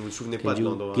you sais que vous ne vous souvenez pas can de you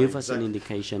l'endroit give us an exact,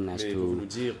 indication as mais pouvez-vous to, nous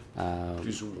dire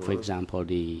plus ou for moins example,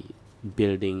 the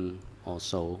building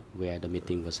also where the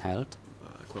meeting was held?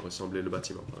 à quoi ressemblait le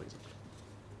bâtiment, par exemple?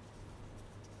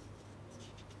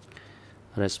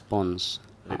 Response.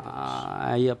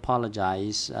 I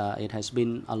apologize. It has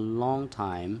been a long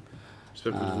time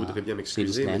J'espère que vous voudrez bien since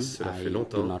m'excuser, mais then. cela fait I do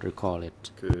longtemps not recall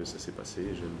it. que ça s'est passé,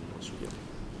 je ne m'en souviens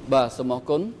pas. បាទសូមអរ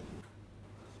គុណ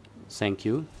Thank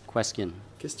you. Question.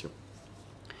 Question.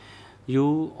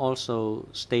 You also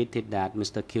stated that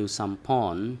Mr. Kyu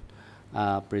Sampon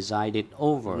presided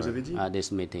over Vous avez dit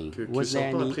this meeting. que Kyu Was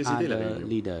there Sampon a any présidé la other réunion.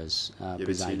 leaders Y avait-il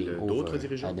presiding d'autres over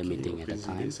dirigeants the qui ont meeting at the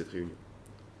présidé time? cette réunion?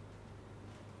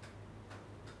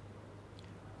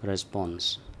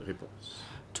 Response. Réponse.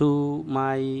 To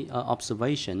my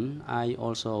observation, I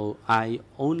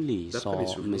only D'après saw mes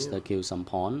souvenirs, Mr. Kyu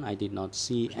Sampon. I did not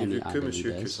see Je n'ai any vu que other M.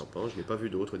 Kyu leaders. Sampon, je n'ai pas vu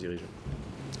d'autres dirigeants.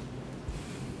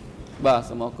 បាទ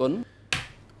សូមអរគុណ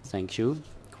Thank you.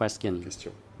 Question.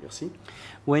 Question. Merci.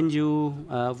 When you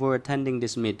were attending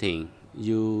this meeting,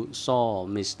 you saw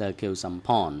Mr. Kyu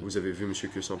Sampon. Vous avez vu M.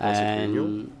 Kyu Sampon à cette réunion?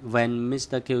 And when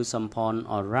Mr. Kyu Sampon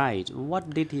arrived, what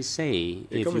did he say,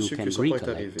 Et if quand you M. can Kyu Sampon est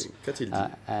arrivé, recollect, qu'a-t-il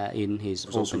dit? in his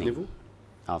Vous en opening souvenez-vous?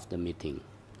 of the meeting?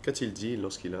 Qu'a-t-il dit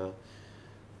lorsqu'il a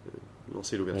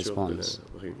lancé l'ouverture de la Response.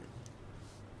 réunion?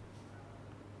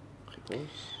 Réponse.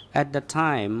 At the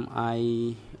time,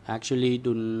 I actually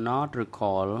do not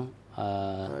recall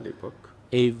À l'époque,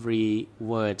 every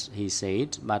word he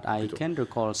said, but I Plutôt. can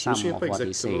recall Je me some souviens of pas what he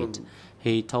exactement said.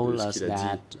 He told de ce us qu'il a dit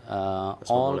that à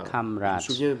ce all moment-là. Je me comrades,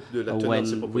 souviens de la teneur de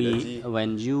ses propos. Il a dit,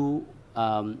 when you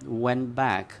went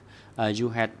back, you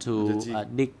had Il a to dit,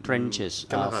 dig trenches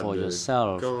camarades, for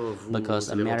yourself quand vous because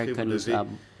allez rentrer, vous Americans devez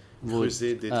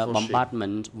creuser des tranchées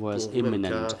bombardment was pour vous-même,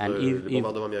 imminent, car, and le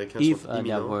bombardement américain if sont there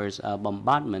imminents. was a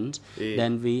bombardment, Et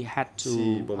then we had si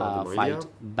to bombardement il y a, fight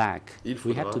back. il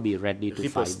We had faudra to be ready to fight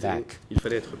riposter. back. Il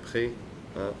fallait être prêt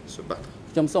à se battre.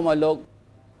 ខ្ញុំសូមឲ្យលោក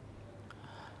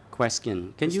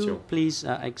Question. Can you Question. please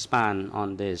expand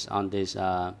on this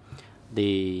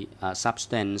the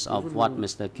substance of what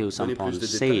Mr. Kyu Sampon plus de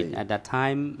said détails. at that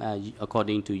time?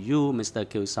 According to you, Mr.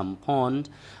 Kyu Sampon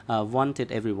wanted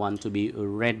everyone to be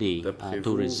ready D'après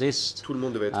to vous, resist tout le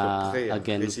monde devait être prêt à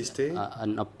against résister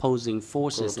an opposing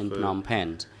forces in contre Phnom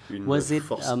Penh. une Was it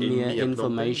force a mere ennemie à Phnom Penh?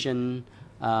 information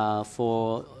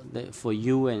for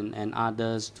you and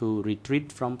others to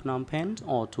retreat from Phnom Penh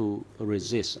or to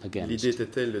resist against? L'idée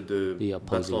était-elle de the battre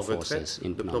opposing en retraite forces in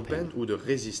de Phnom Phnom Penh Penh? ou de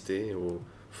résister aux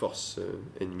forces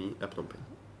ennemies à Phnom Penh?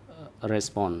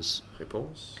 Response.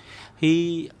 Réponse.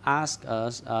 He asked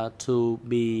us to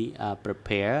be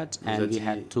prepared, Nous a and we dit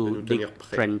had de to nous dig tenir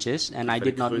prêts. trenches, and I fallait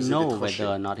did not creuser know des whether tranchées.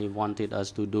 or not he wanted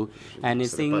us to do savais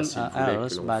anything pas s'il voulait que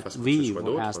else, l'on but fasse quoi que we, ce soit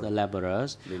d'autre. as the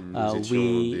laborers, Mais nous étions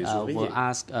we des were ouvriers.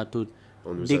 asked to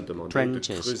On nous a dig demandé de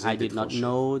trenches. creuser I des did not tranchées.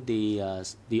 know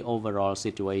the overall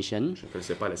situation. Je ne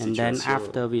connaissais pas la And then situation.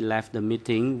 after we left the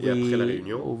meeting, Et après la we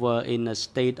réunion, were in a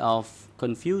state of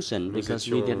confusion nous because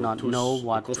we did étions not tous know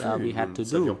what confus. we had Nous to ne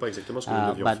savions do. pas exactement ce que nous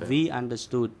devions But faire. we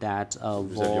understood that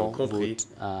Nous war avions compris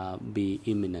would be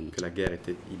imminent. que la guerre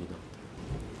était imminente.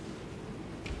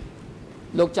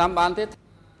 លោកចាំបានទេ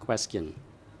Question.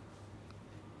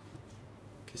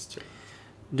 Question.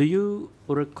 Do you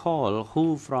recall who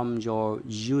from your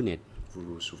unit Vous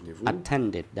vous souvenez-vous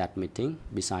attended that meeting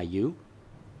beside you?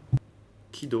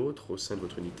 qui d'autre au sein de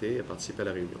votre unité a participé à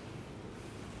la réunion?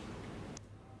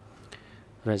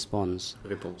 Response.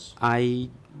 Réponse. I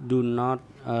do not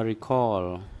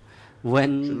recall.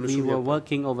 When Je ne me we souviens were pas.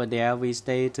 working over there, we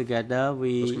stayed together.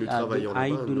 Lorsque nous travaillions I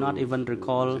là-bas, do not nous- even nous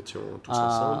recall étions tous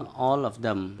ensemble. all of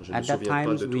them. Je ne me At that souviens pas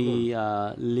time, de tout le we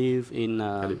live in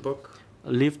À l'époque,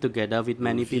 live together with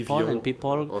many people, vivions and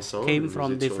people ensemble, came nous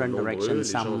from étions different nombreux, directions. les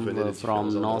gens Some venaient were de from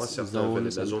différents endroits, north certains venaient de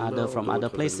zones la and zone other nord, from other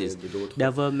d'autres venaient places. de d'autres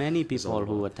There were many people who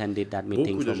endroits. attended that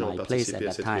meeting Beaucoup de from gens my ont place participé at à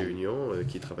that cette time. réunion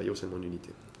qui travaillaient au sein de mon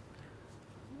unité.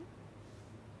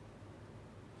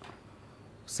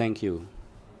 Thank you.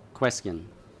 Question.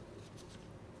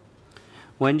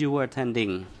 When you were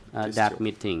attending that Question.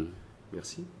 meeting,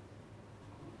 Merci.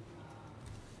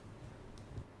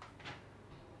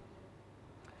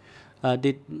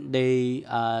 did they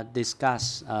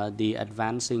discuss the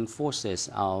advancing forces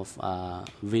of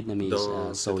Vietnamese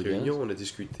Dans cette soldiers? réunion, on a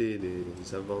discuté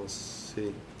des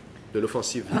avancées de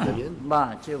l'offensive vietnamienne. បា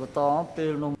ទជាបន្តពេ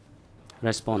លនោះ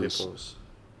Response. Réponse.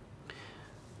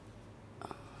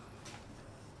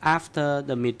 After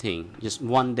the meeting, just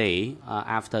one day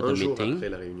after the Un jour meeting, après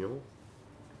la réunion,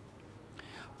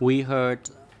 we heard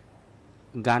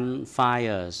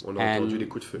gunfires, On a entendu and les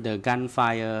coups de feu. the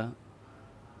gunfire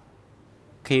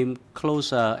came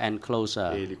closer and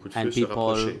closer, Et les coups de and feu se people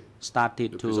rapprochaient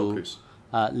started de plus en to plus.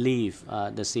 leave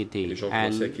the Et city. les gens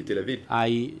commençaient à And quitter la ville.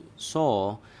 I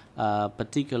saw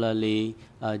particularly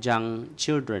young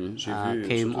children J'ai vu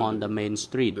came surtout on the main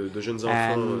street. De jeunes And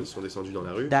enfants sont descendus dans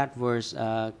la rue. that was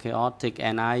chaotic,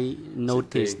 and I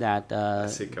noticed that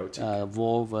assez chaotique.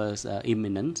 war was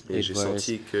imminent. Et It j'ai was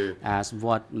senti que as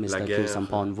what Mr. guerre,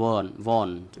 Kyusampon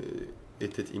warned.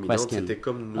 était imminente. Question. C'était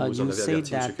comme nous en You avait said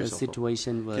averti M. that the Kyusampon.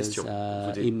 situation was Question.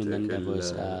 Vous dites imminent. que There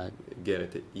was la guerre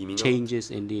était imminente.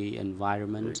 changes in the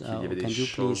environment. Qu'il y avait des Can you please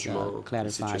changements, la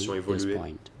clarify situation this évoluait.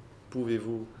 point?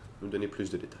 Pouvez-vous nous donner plus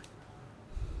de détails?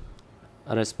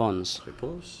 Response.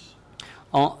 Réponse.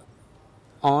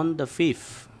 On the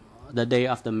 5th, the day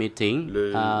of the meeting,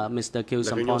 Mr. réunion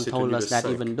Kyusampon s'est told tenue us le that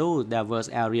 5. even though there was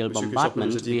aerial Monsieur Kyusampon nous a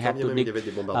bombardment, dit we quand had bien to même il y dig avait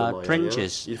des bombardements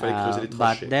trenches. il fallait creuser des But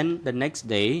tranchées. then the next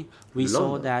day, we Le saw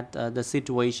lendemain, that the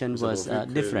situation nous was avons vu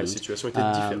que different. la situation était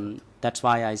différente. That's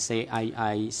why I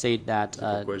said that C'est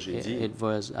pourquoi j'ai dit it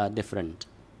was different.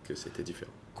 que c'était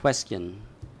différent. Question.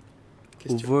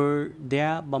 Question. Were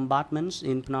there bombardments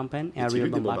in Phnom Penh, Y a-t-il aerial eu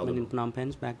des bombardment in bombardements Phnom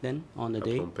Penh back then, on the À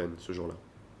day? Phnom Penh, ce jour-là.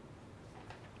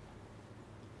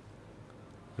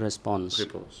 Response.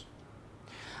 Réponse.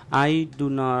 I do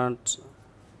not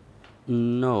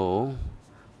know,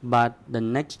 but the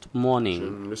next Je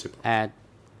morning ne le sais pas. at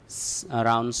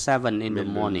around 7 in Mais the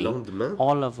le morning, lendemain,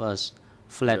 all of us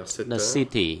fled vers 7 the heures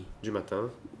city, du matin,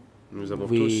 nous avons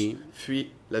We- tous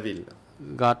fui la ville.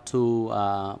 got to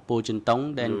Po Chin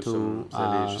Tong, then Nous to sommes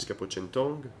allés jusqu'à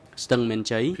Pochentong, Stung Min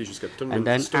Chai, puis jusqu'à and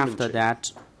then after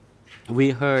that,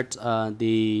 we heard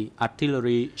the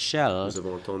artillery shells Nous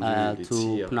avons entendu les to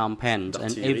tirs Phnom Penh, and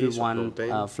d'artillerie sur everyone Phnom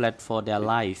Penh, fled for their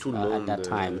life tout le at monde that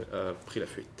time. a pris la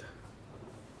fuite.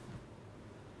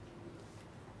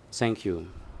 Thank you.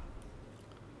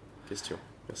 Question.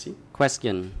 Merci.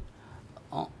 Question.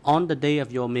 On the day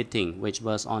of your meeting, which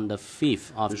was on the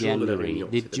 5th of Le jour de la January, réunion,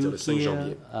 did c'est-à-dire you le 5 hear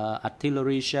janvier.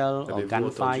 artillery shell or Avez-vous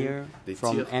gunfire entendu des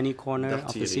from tirs any corner of the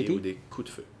d'artillerie ou city? des coups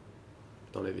de feu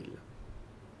dans la ville?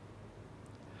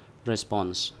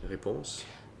 Response. Réponse.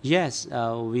 Yes,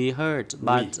 we heard,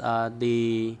 but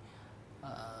the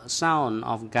sound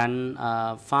of gun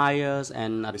fires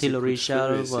and artillery coups de feu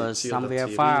shell et ces was tirs somewhere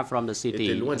d'artillerie far from the étaient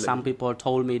city. loin de la Some ville. people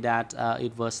told me that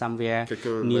it was somewhere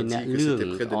Quelqu'un near m'a Nhat dit que c'était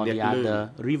Luang près de or the Nhat other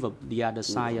river, the other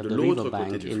side of de the l'autre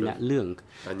riverbank côté du in fleuve, Nhat Luang.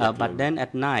 à Nhat But Luang. then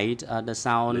at night, the La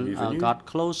sound nuit venue, got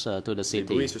closer to the Les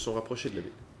city. bruits se sont rapprochés de la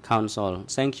ville. Council.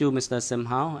 Thank you, Mr.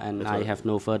 Simhao, and I have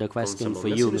no further question for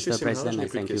Merci, you, Monsieur Mr. Simhao. President. Je n'ai I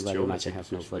plus de thank you very questions. much. I Merci,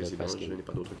 have no Monsieur le further Président. Je question. n'ai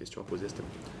pas d'autres questions à poser à ce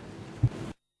moment.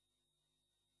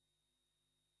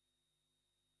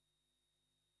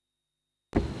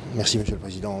 Merci Monsieur le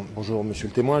Président. Bonjour Monsieur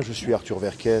le témoin, je suis Arthur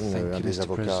Verken, un des Mr.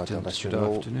 avocats President. internationaux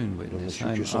Good afternoon, de witness. Monsieur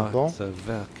I'm Kyusampon. Arthur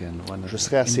Verken, one of Je the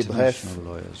serai assez bref international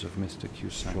lawyers of Mr. sur mes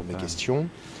Kyusampon. questions.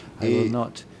 I Et will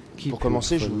not keep pour you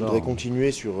commencer, for je voudrais long.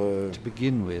 continuer sur To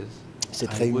begin with,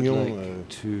 cette I would réunion like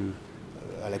to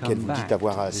à laquelle come vous dites back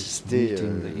avoir to this assisté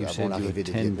meeting that you avant said you l'arrivée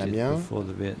des attended Vietnamiens, before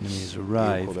the Vietnamese et au cours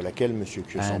arrived, de laquelle Monsieur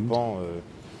Kyusampon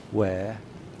where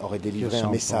aurait délivré un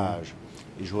Kyusampon message.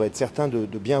 Et je voudrais être certain de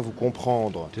bien vous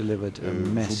comprendre. delivered a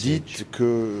Vous message. dites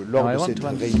que lors Now, I de want cette to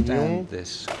réunion, understand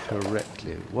this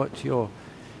correctly. What you're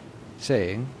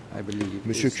saying, I believe,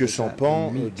 Monsieur is that at the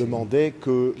Kyusampon meeting, demandait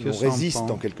que l'on Kyusampon résiste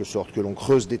en quelque sorte, que l'on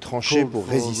creuse des tranchées called pour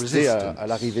for résister à resistance,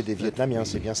 l'arrivée des that Vietnamiens, we-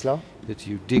 c'est bien cela? that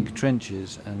you dig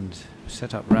trenches and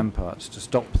set up ramparts to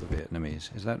stop the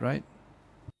Vietnamese. Is that right?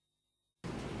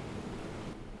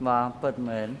 បាទពិត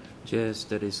មែន Yes,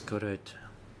 that is correct.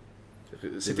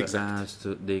 C'est We were exact. asked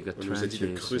to dig On nous a dit de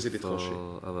trenches creuser des tranchées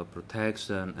for our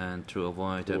protection and to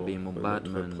avoid there pour being notre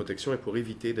bombardment. protection et pour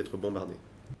éviter d'être bombardés.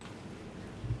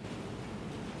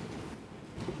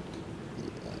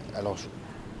 Alors,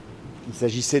 il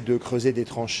s'agissait de creuser des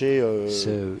tranchées So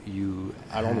you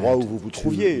à l'endroit où had vous vous to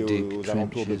trouviez, dig aux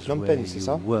alentours de trenches Phnom where Penh, c'est you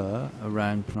ça? were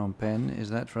around Phnom Penh. Is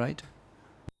that right?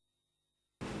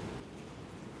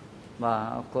 បាទ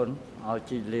អរគុណឲ្យ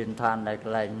ជីកលានឋានដែលក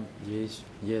ន្លែង Yes,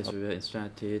 yes, we were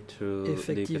instructed to dig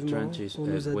Effectivement, trenches on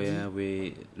nous a where dit we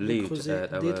de lived creuser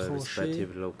at des our tranchées respective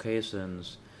locations.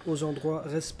 aux endroits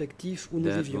respectifs où nous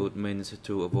That vivions. would mean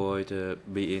to avoid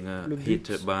being Le but hit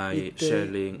by était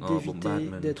shelling or d'éviter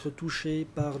bombardment. d'être touché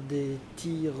par des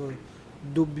tirs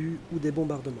d'obus ou des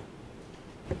bombardements.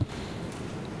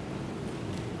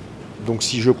 Donc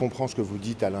si je comprends ce que vous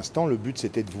dites à l'instant, le but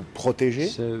c'était de vous protéger.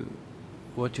 So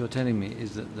what you're telling me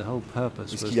is that the whole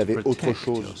purpose Est-ce was qu'il y avait to autre protect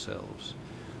chose? yourselves,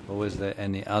 or was there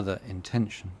any other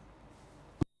intention?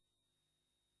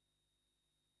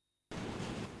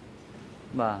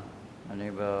 បាទអា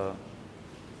នេះបើ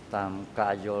តាមកា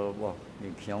រយល់របស់យើ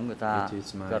ងខ្ញុំគឺថា It is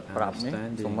my គាត់ប្រាប់នេះ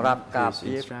understanding សម្រាប់ការ this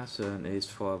ពារ instruction is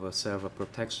for our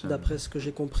self-protection D'après ce que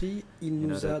j'ai compris, il in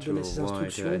nous order a to donné ces avoid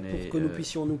instructions pour que nous any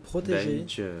puissions nous protéger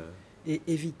danger. et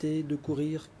éviter de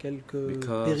courir quelque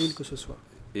Because péril que ce soit.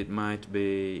 It might be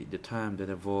the time that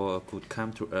a war could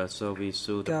come to us, so we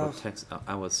should Car protect à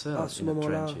ourselves ce in the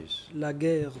moment-là, trenches. la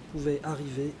guerre pouvait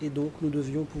arriver et donc nous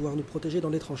devions pouvoir nous protéger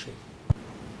dans les tranchées.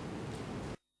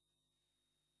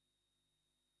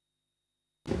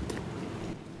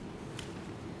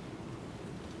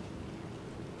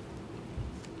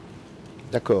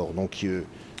 D'accord, donc vous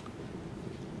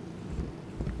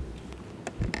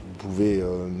pouvez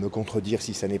me contredire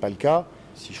si ça n'est pas le cas,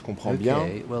 si je comprends bien.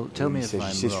 Okay, well, tell me Il if I'm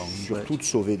s'agissait wrong, surtout but de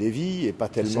sauver des vies et pas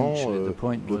tellement essentially the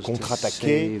point de was to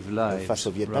contre-attaquer save lives face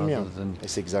aux Vietnamiens. rather than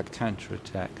Est-ce exact?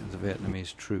 counterattack the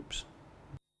Vietnamese troops.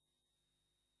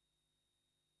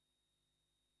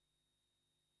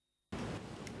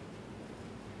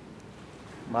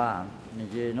បាទនិ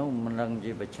យាយនោះមិនដឹង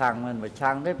ជាប្រឆាំងមិនប្រ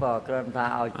ឆាំងទេបើគ្រាន់ថា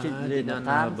ឲ្យជីក I លេ did ខ not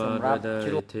ឋាន know សម្ about រាប់ whether ជ្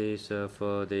រុល it is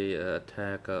for the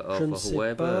attack Je of ne sais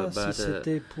whoever, pas si but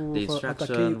c'était pour the attaquer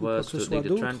instruction ou quoi was que ce to soit dig the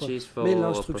d'autre, trenches mais for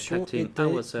l'instruction protecting était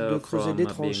de ourselves creuser from des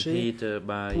being tranchées hit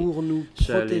by pour nous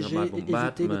shelling protéger or et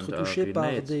éviter d'être bombardment of touchés par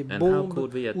grenades. des And how bombes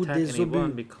could we ou attack des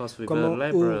anyone obus. because we were Comment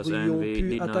laborers and aurions we pu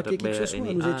did not attaquer qui que ce bear soit?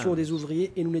 any Nous étions des arms. ouvriers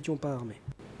et nous n'étions pas armés.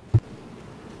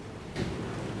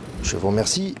 Je vous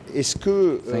remercie. Est-ce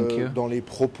que Thank you. dans les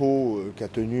propos qu'a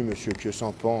tenus M.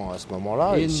 Kyosampan à ce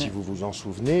moment-là, et In si vous vous en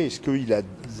souvenez, est-ce qu'il a, The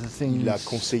things il a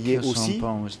conseillé Kyo aussi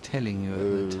Sampan was telling you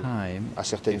at the time, à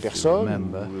certaines if you personnes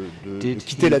remember, de did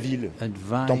quitter he la ville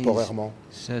advise temporairement?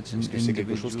 certain Est-ce que c'est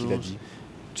quelque chose qu'il a individuals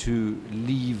dit? to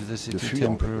leave the city fuir,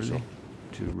 en quelque temporarily,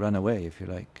 to run away, if you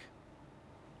like?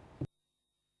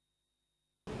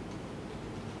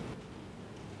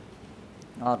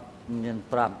 No,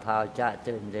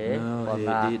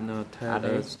 he did not tell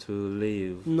us to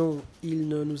leave. Non, il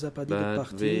ne nous a pas dit de But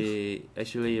partir, we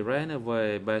actually ran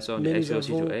away based on the mais nous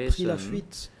actual avons pris la situation.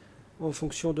 fuite en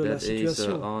fonction de la That is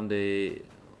situation. on the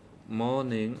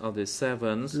morning of the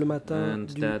 7th, Le matin and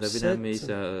du that the 7,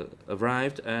 Vietnamese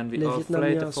arrived, and we les all fled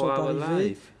Vietnamiens sont for our arrivés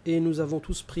life. et nous avons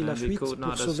tous pris la And we fuite could pour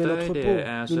not sauver stay notre there peau.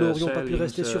 as Nous n'aurions pas pu shellings,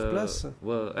 rester sur place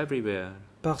were everywhere.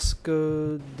 parce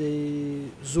que des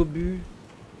obus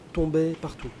tombaient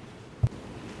partout.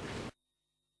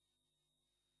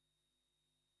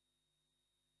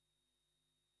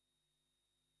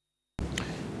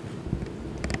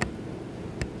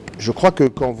 Je crois que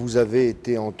quand vous avez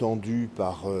été entendu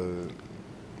par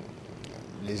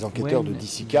les enquêteurs de When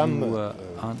DCCAM, you were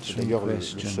c'est answering d'ailleurs le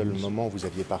questions seul moment où vous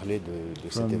aviez parlé de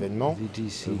cet from événement, the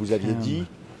DCCAM vous aviez dit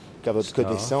qu'à votre staff, and that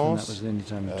connaissance, was the only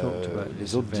time you talked about les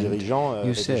this autres event, dirigeants you avaient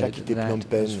déjà said quitté that, Phnom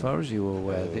Penh. as far as you were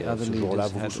aware, the other Ce jour-là,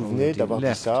 leaders vous vous had souvenez already d'avoir dit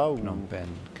left ça ou Phnom Penh. Can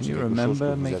c'est you quelque chose que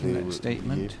remember vous making avez that oublié?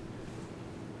 statement,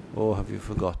 or have you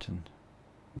forgotten?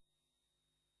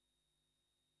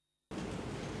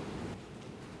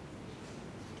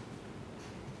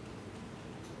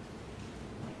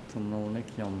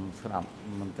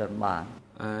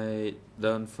 I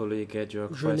don't fully get your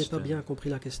Je n'ai pas question. bien compris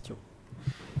la question.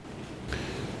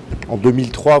 En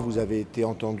 2003, vous avez été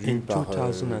entendu In par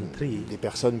 2003, des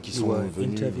personnes qui you sont were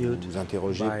venues interviewed vous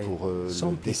interroger by pour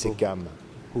some le DCCAM.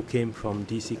 who came from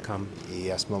DCCAM.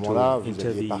 Et à ce moment-là, vous aviez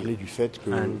interview parlé du fait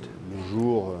que and le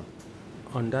jour,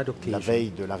 On that la occasion,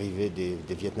 veille de l'arrivée des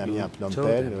Vietnamiens à Phnom told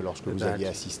Penh, them lorsque vous that aviez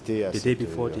assisté à the day cette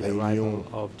before the réunion arrival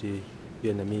of the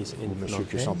Vietnamese in où M. Phnom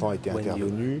Kyosampan Penh, était when you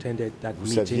intervenu, attended that vous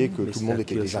saviez meeting, que tout le monde Mr.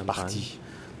 était déjà Kyosampan parti.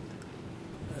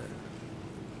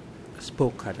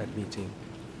 spoke at that meeting.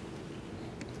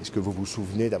 Est-ce que vous vous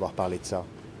souvenez d'avoir parlé de ça?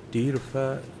 Do you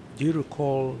recall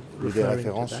Vous avez des referring to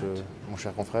références, that? mon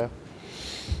cher confrère?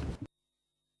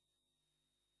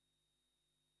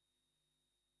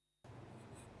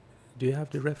 Do you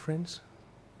have the reference,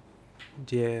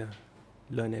 dear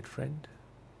learned friend?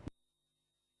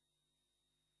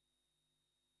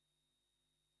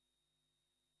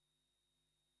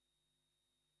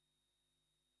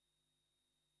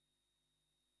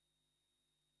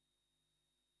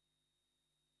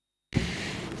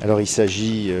 Alors il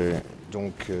s'agit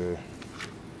donc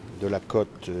de la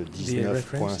cote The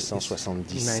reference is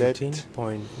 19.177 et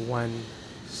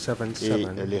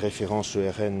 19.177. les références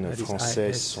ERN That is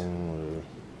françaises IS. sont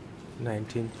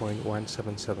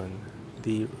 19.177.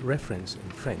 The reference in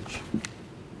French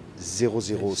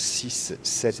 006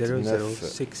 79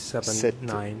 00679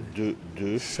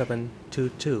 722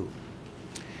 722.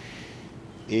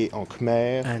 et en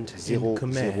Khmer and in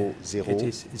Khmer it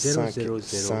is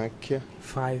 00055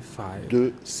 55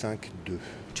 252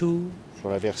 252. sur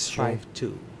la version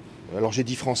Alors j'ai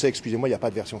dit français, excusez-moi, il n'y a pas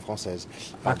de version française.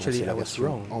 Pardon, Actually, c'est I la was version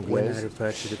wrong when I anglaise,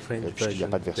 referred to the French puisqu'il n'y a version.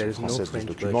 pas de version There is no française de ce French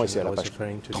document, et c'est à version. la I was page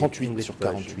referring to the 38 English sur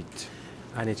version. 48.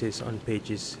 And it is on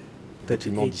pages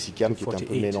Document 38 d'ICICAM to qui est un peu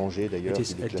 48. mélangé d'ailleurs, It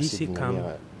is il est a classé d'une DCCAM manière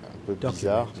un peu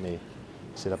bizarre, mais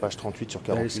c'est la page 38 sur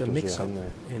There is 48 a au mix-up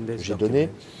GRN in que this j'ai donné.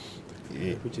 document,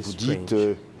 Et which is vous dites,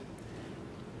 strange.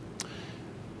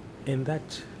 In that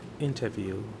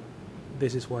interview,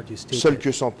 this is what you stated. seul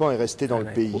Khieu Samphan est resté dans and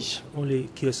le I pays. quote, Only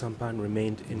Khieu Samphan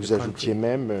remained in Vous the ajoutiez country.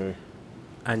 même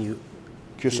And you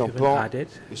Khieu even Samphan added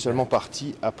est seulement that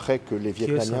parti après que les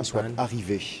Vietnamiens soient Samphan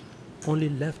arrivés. only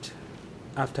left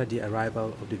after the arrival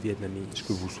of the Vietnamese. Est-ce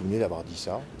que vous vous souvenez d'avoir dit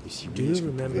ça? Et si Do oui, you est-ce que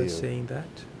vous remember pouvez saying that?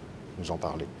 nous en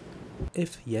parler?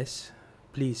 If yes,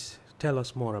 please tell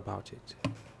us more about it.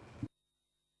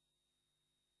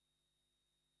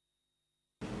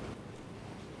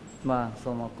 Mà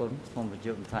សូមអរគុណសូមបញ្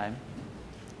ជាក់បន្ថែម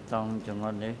ត្រង់ចំណុ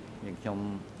ចនេះយើងខ្ញុំ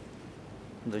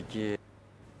ដូចជា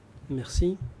Merci.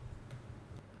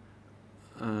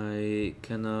 I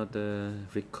cannot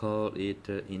recall it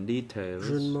in details.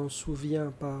 Je ne m'en souviens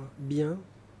pas bien.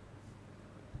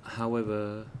 However,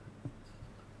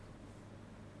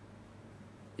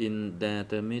 in that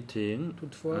meeting,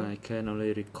 Toutefois, I can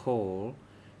only recall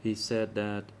he said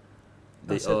that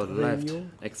they cette all left réunion,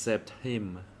 except him.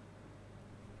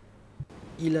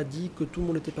 il a dit que tout le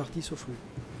monde était parti sauf lui.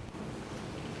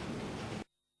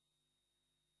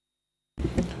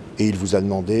 Et il vous a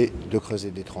demandé de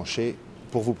creuser des tranchées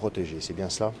pour vous protéger, c'est bien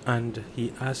cela? And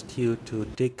he asked you to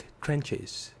dig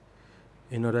trenches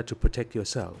in order to protect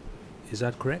yourself. Is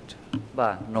that correct?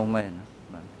 បាទនោះមែន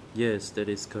បាទ Yes, that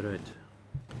is correct.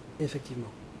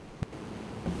 Effectivement.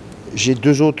 J'ai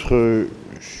deux autres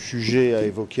sujets à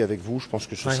évoquer avec vous, je pense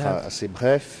que ce I sera have assez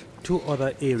bref. Two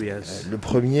other areas Le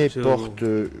premier to porte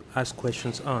ask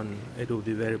questions on. It will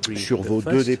be very brief. sur The vos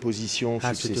deux first dépositions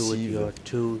has to do with successives your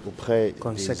two auprès des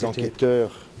consecutive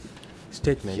enquêteurs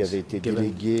statements qui avaient été given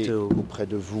délégués to auprès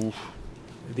de vous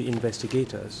the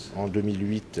investigators en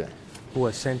 2008 who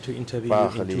were sent to interview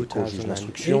par you in les co-juges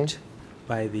d'instruction. 2008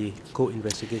 by the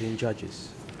co-investigating judges.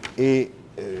 Et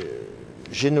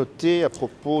j'ai noté à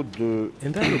propos de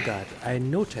In that regard, I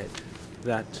noted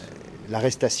that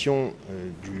l'arrestation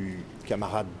du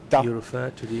camarade Ta, you refer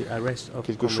to the arrest of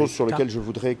quelque chose sur Comrade lequel Ta, je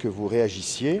voudrais que vous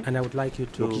réagissiez. and I would like you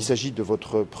to Donc il s'agit de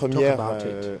votre premier about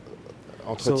it.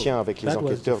 entretien avec les that was the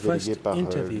enquêteurs first délégués par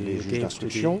interview les you juges gave to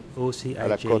d'instruction the OCIJ à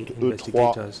la cote E3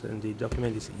 investigators, and the document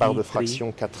is barre de E3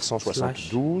 fraction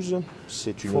 472.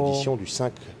 C'est une audition du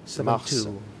 5 mars 72,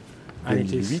 and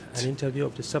it is 2008. an interview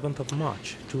of the 7th of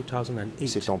March 2008.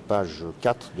 C'est en page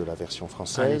 4 de la version And it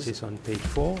française. is on page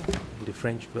 4, the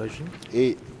French version.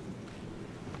 Et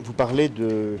vous parlez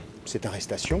de cette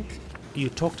arrestation. You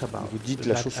talked about Vous dites that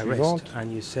la chose arrest, suivante.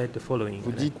 and you said the following. Vous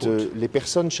and I dites quote, les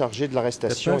personnes chargées de "The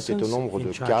l'arrestation étaient au persons nombre in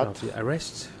de charge 4, of the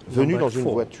arrest venus dans numbered une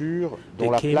 4, voiture They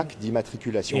dont la came plaque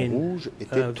d'immatriculation in rouge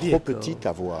était a trop vehicle petite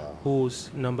à voir.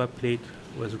 whose number plate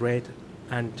was red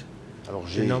and Alors the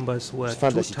j'ai numbers were fin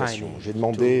de la too citation. tiny J'ai to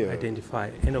demandé identify.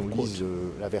 End of qu'on quote. lise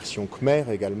la version Khmer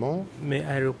également May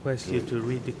I request you to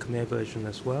read the Khmer version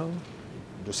as well?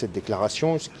 de cette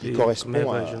déclaration, ce qui The correspond Khmer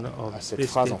version of à cette this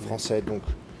phrase en statement, français. Donc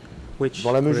which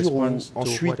dans la mesure où corresponds to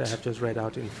ensuite what I have just read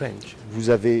out in French. vous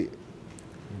avez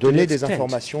donné To the des extent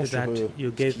informations sur that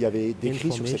you ce gave qui avait été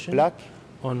écrit sur cette information plaque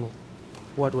On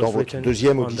what dans was votre written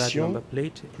deuxième on that audition, number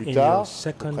plate plus in tard, your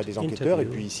second auprès des enquêteurs, et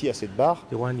interview, puis ici à cette barre,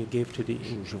 the one you gave to the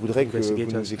je voudrais que vous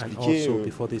investigators nous and expliquiez also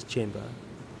before this chamber.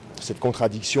 cette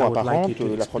contradiction I would like apparente. you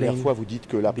to La première explain fois, vous dites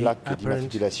que la the plaque apparent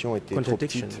d'immatriculation était trop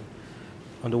contradiction. petite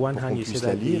On the one pour hand, qu'on you puisse said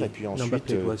la that lire, the et puis number ensuite,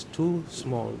 plate was too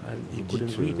small and vous you couldn't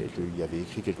dites read it. qu'il y avait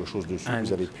écrit quelque chose dessus, And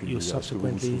vous avez pu le you lire. Est-ce que vous vous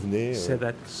subsequently souvenez said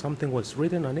that something was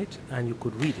written on it and you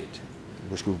could read it.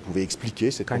 Est-ce que vous pouvez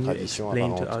expliquer cette Can you contradiction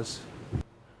explain to apparente? us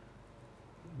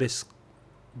this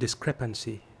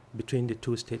discrepancy between the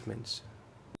two statements?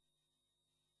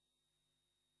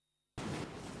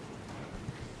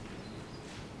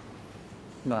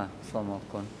 Bah, សូមអរ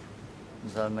គុណ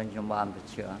ម្សិលមិញខ្ញុំបានបញ្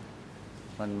ជាក់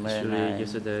មិនមែន Actually,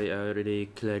 yesterday I already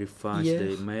clarified Hier,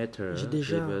 the matter. j'ai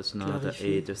déjà It was not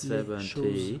clarifié les 870.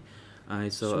 choses. I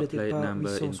Ce saw a n'était plate pas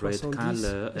number in red 870,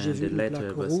 color j'ai and vu the une letter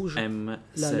plaque was rouge,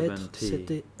 la lettre M70.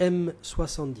 c'était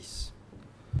M70.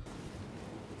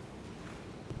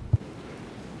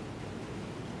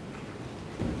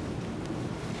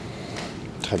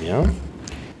 Très bien.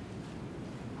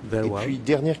 Very Et well. puis,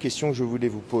 dernière question que je voulais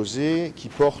vous poser, qui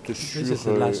porte sur This is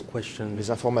the last question les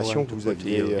I informations want que to vous put to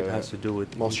aviez you. It has to do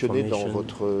with mentionnées dans information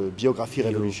votre biographie you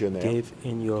révolutionnaire. gave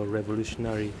in your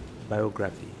revolutionary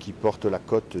biography. qui porte la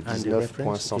cote And the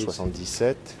reference is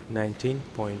 19.177.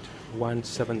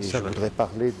 19.177. Et je voudrais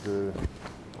parler de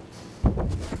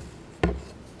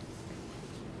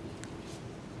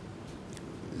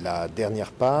la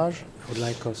dernière page. I would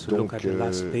like us to look Donc at the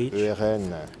last page.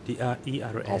 ERN The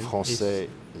ERN en français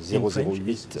is, in French,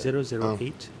 is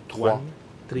 008 008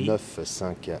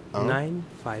 951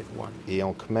 951. et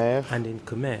en Khmer And in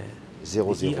Khmer, the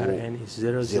 00 ERN is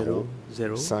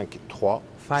 000 53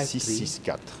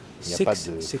 664. Il n'y a pas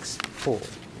de 664.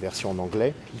 version en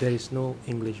anglais. There is no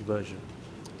English version.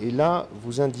 Et là,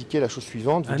 vous indiquez la chose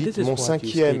suivante. Vous And dites, this is mon what you state,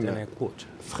 cinquième and I quote,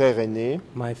 frère aîné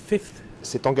my fifth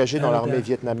s'est engagé dans l'armée elder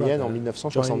vietnamienne en brother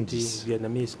joined the 1970.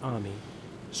 Vietnamese army.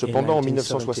 Cependant, en in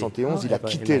 1971, il a 1970.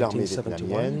 quitté However, l'armée in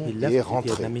 1971, vietnamienne he et left est the rentré.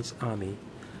 Vietnamese army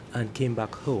and came back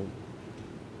home.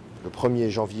 Le 1er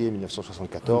janvier On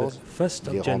 1974, the 1st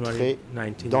il est of January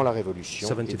rentré dans la Révolution et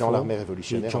dans 1974, l'armée he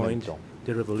révolutionnaire en même joined temps.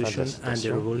 the revolution Fin de la and the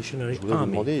citation. revolutionary Je voudrais vous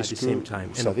army demander, at the est-ce que same time.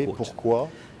 vous End savez of quote. pourquoi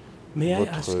May I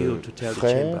ask you to tell the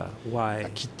frère chamber why, a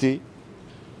quitté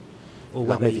or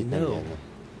whether l'armée you know vietnamienne?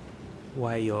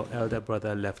 why your elder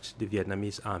brother left the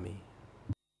Vietnamese army?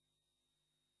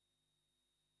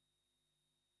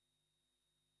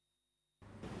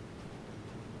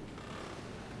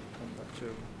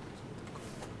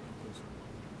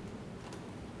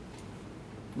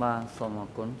 Ba សូមអរ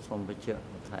គុណសូមបញ្ជាក់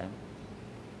បន្ថែម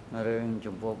រឿង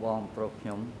ចំពោះបងប្រុសខ្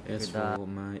ញុំ As គឺថា for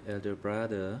my elder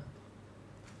brother,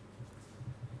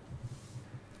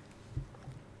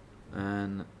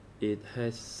 and it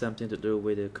has something to do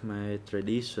with the Khmer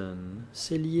tradition.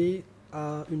 C'est lié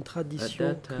à une At tradition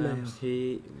that time, khmère. he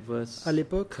was À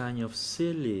l'époque, kind of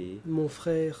silly mon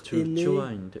frère to aîné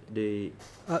join the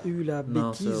a eu la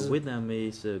North bêtise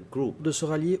Vietnamese group, de se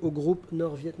rallier au groupe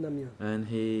nord-vietnamien. and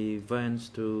he went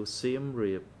to Siem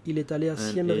Reap. Il est allé à And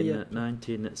Siem in Reap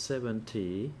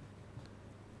 1970,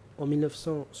 en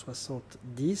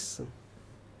 1970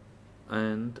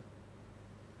 and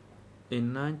in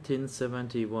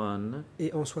 1971,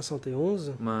 et en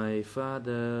 71, my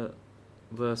father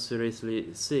was seriously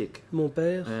sick, mon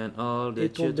père and all the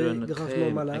est tombé children gravement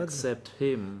came malade. except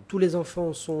him. Tous les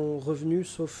enfants sont revenus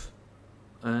sauf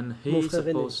And Mon he's frère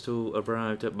aîné. supposed to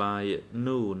arrive by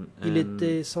noon, il and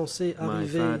était censé my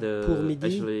arriver father pour midi,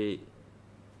 actually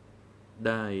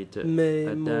died mais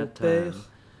at mon that père time,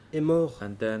 est mort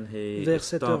and then he vers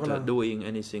cette stopped heure-là. doing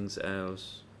anything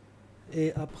else.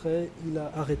 et après il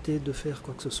a arrêté de faire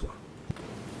quoi que ce soit.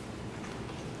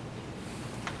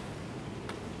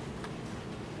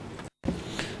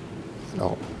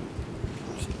 Alors,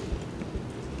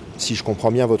 si je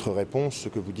comprends bien votre réponse, ce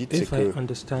que vous dites, c'est If I que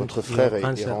understand votre frère your est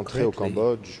answer rentré au correctly,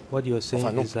 Cambodge, what you're saying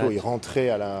enfin non, is plutôt that est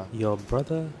rentré your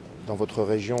brother dans votre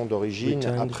région d'origine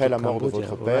returned après to la mort de Cambodia,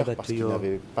 votre or père rather parce to qu'il your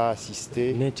n'avait pas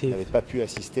assisté, native n'avait pas pu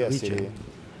assister à region ces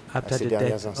after the derniers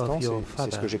death instants. of your C'est ce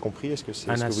que father, j'ai compris. Est-ce que c'est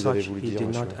and ce que as vous avez such voulu he dire, did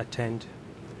monsieur? not attend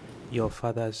your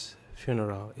father's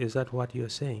funeral. Is that what you're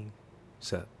saying,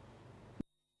 sir?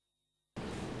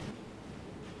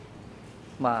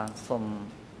 បាទសូម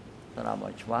ស្ដាប់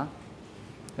ឲ្យច្បាស់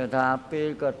គឺថាពេល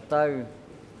គាត់ទៅ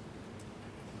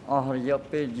អស់រយៈ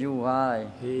ពេលយូរហើយ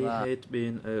He បាទ had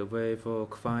been away for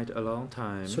quite a long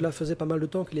time, Cela faisait pas mal de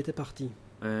temps qu'il était parti.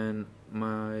 and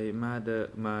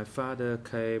my father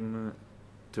came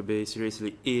to be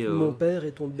seriously ill. Mon père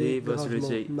est He tombé was gravement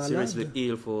seriously malade.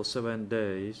 ill for 7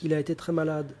 days. Il a été très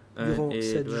malade durant And it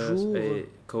 7 was jours. a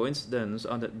coincidence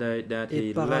on the day that Et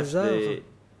he par left hasard,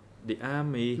 the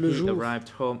army. le He jour arrived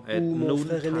home at Où mon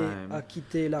frère aîné noontime. a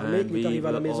quitté l'armée, And il est we arrivé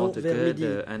à la were maison all vers midi.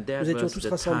 together, and that Nous étions was tous the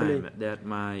rassemblés. time that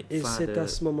my Et c'est father à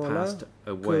ce moment-là passed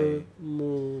que away.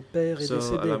 mon père est So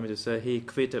décédé. allow me to say he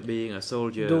quit being a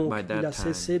soldier Donc by il a that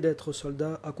time. cessé d'être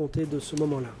soldat à compter de ce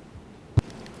moment-là.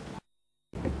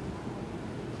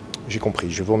 J'ai compris.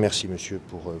 Je vous remercie, monsieur,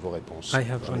 pour vos réponses. I have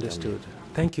J'en ai terminé. understood.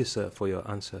 Thank you, sir, for your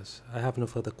answers. I have no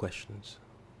further questions.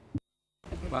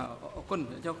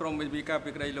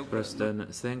 President,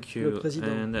 thank Le you. président.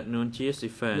 And Nunchia's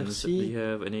defense, Merci. do you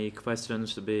have any questions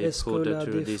to be Est-ce que put la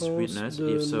to this défense witness?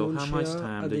 de If so, how much Nunchia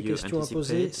time a do des you questions à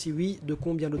poser? anticipate? Si oui, de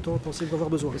combien de temps pensez-vous avoir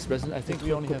besoin? Mr. President, I think we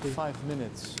Être only have compris. 5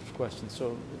 minutes of questions, so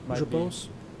it might Je be pense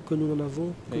que nous n'en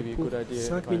avons maybe que a pour good idea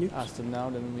 5 if I minutes. ask them now,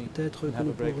 then we Peut-être can que have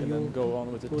nous a break and then pourrions go on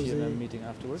with the poser TNM meeting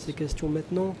afterwards. ces questions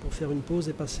maintenant pour faire une pause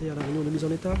et passer à la réunion de mise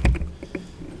en état.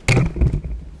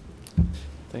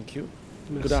 Thank you.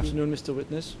 Good Merci. afternoon, Mr.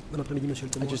 Witness. Bon après-midi, monsieur le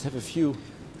I témoin. just have a few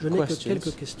Je n'ai que questions.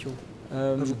 quelques questions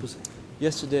à vous Um, poser.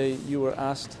 yesterday, you were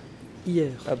asked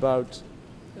Hier, about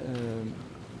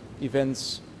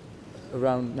events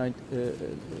around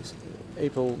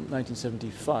April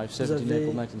 1975, 17 avez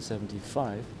April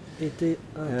 1975. été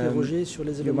interrogé sur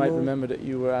les You might événements remember that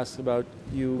you were asked about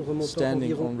you remontant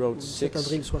standing environ on Road au 7 6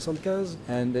 avril 75.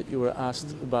 and that you were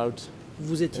asked about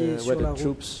Vous étiez sur whether la route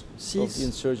troops of the 6.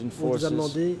 insurgent On vous a forces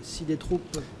demandé si des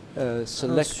troupes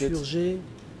selected insurgées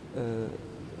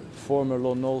former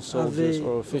Lon Nol soldiers avaient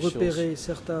or officials repéré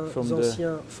certains from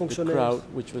anciens the fonctionnaires crowd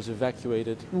which was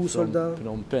evacuated ou from soldats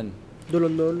Phnom Penh. de Lon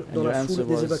Nol dans And la your foule answer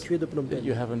des was évacués de Phnom that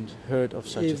you Penh. haven't heard of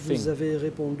such Et a vous thing. avez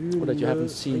répondu Or that you ne haven't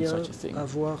seen rien such a thing.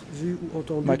 avoir vu ou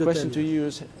entendu My de question to tel. you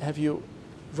is, have you,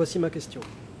 Voici ma question.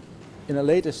 in a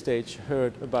later stage,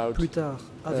 heard about Plus tard,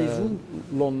 avez-vous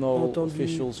Lon Nol entendu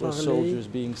officials or parler soldiers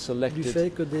being du selected fait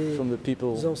que des from the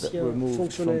people that anciens were moved from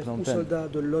fonctionnaires Phnom ou Penh? soldats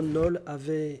de Lon Nol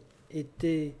avaient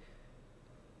été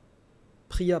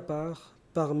pris à part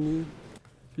parmi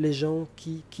les gens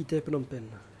qui quittaient Phnom Penh?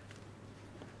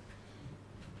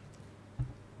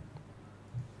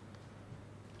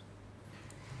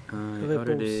 I Réponse.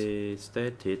 already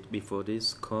stated before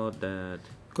this call that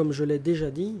Comme je l'ai déjà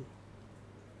dit,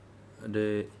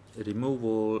 the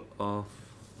removal of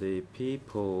the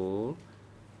people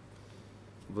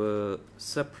were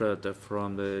separate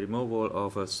from the removal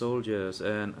of soldiers,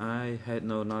 and I had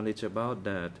no knowledge about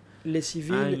that. les I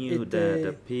civils knew that the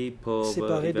étaient people were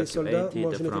séparés des soldats. Moi, je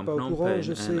evacuated n'étais from pas au Phnom courant. Penh,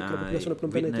 Je sais and que la population de I Phnom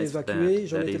Penh a été witnessed évacuée.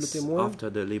 J'en that étais le is témoin after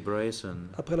the liberation.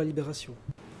 après la libération.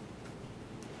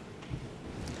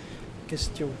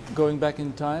 Question. Going back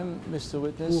in time, Mr.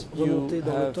 Witness, Pour you remonter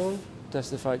dans le have temps,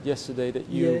 testified yesterday that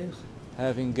you hier,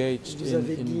 have engaged vous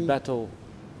avez in dit battle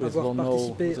with avoir Lon Nol,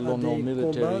 participé with the à Lon Nol des combats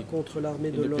military contre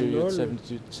l'armée de in the Lon period Nol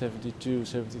 72,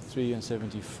 73 and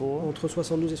 74. entre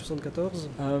 72 et 74.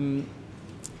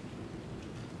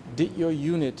 Did your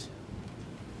unit,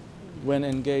 when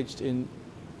engaged in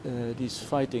these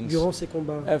fightings, Durant ces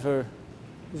combats, ever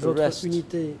votre arrest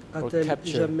unité or a-t-elle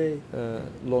capture jamais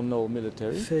Lon Nol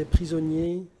military? fait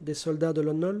prisonnier des soldats de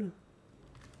Lon Nol?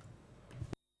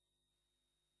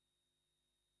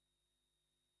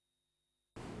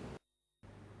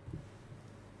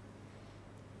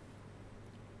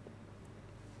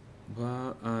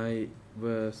 While I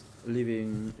was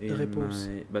living in Réponse.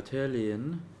 my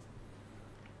battalion,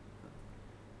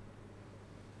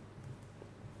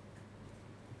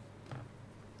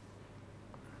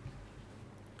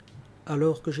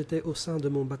 Alors que j'étais au sein de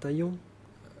mon bataillon,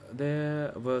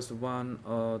 there was one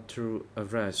or two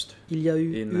arrests il y a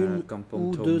eu in une Kampong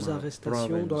ou Thom deux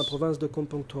arrestations dans la province. province de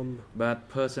Kampong Thom. But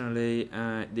personally,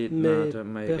 I did Mais not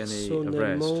make any arrest.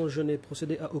 personnellement, je n'ai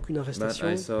procédé à aucune But arrestation,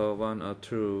 I saw one or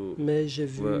two mais j'ai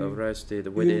vu were arrested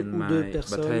within une ou deux my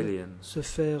personnes battalion. se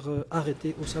faire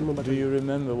arrêter au sein de mon Do bataillon. you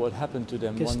remember what happened to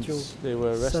them Question. once they were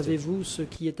arrested? Savez-vous ce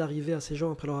qui est arrivé à ces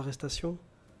gens après leur arrestation?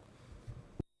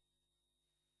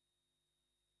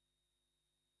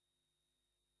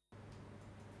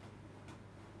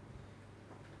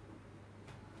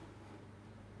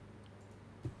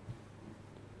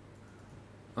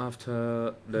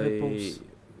 After they Réponse.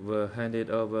 were handed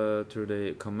over to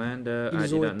the commander, I Ils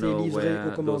did ont not été know livrés where au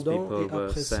those commandant people et were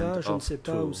après ça, sent je ne off sais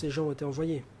pas où to. ces gens ont été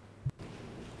envoyés.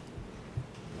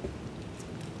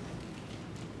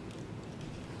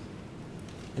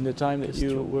 In the time that you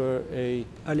Question. were a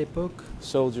À l'époque,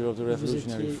 soldier of the vous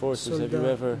Revolutionary étiez Forces, have you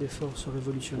soldat ever des forces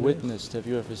révolutionnaires. witnessed, have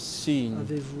you ever seen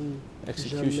Avez-vous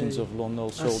executions jamais of Lon Nol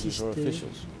soldiers or assisté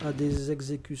officials? à des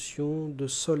exécutions de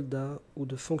soldats ou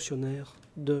de fonctionnaires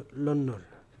de Lon Nol?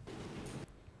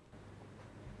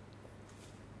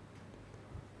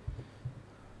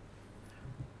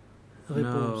 No,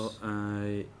 Réponse.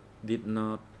 I did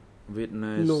not Non.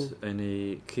 witness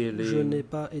any Je n'ai killing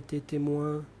pas été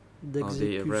témoin of the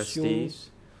d'exécution,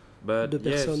 arrestees. But de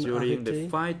yes, personnes during arrêtées, the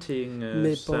fighting,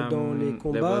 mais pendant les there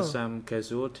combats, were some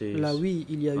casualties là oui,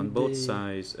 il y a on eu both des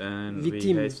sides, and we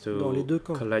victimes had dans les to deux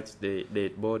camps. collect the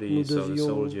dead Nous bodies of the devions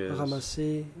soldiers.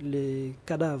 ramasser les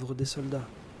cadavres des soldats.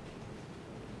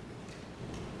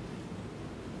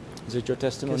 Is it your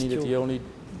testimony that Question. the only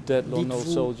dead Lon Nol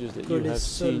Dites-vous soldiers that que you les have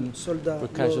seuls seen soldats were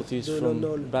morts casualties de Lon from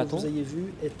Nol que battle? vous ayez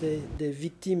vus étaient des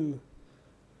victimes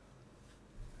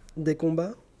des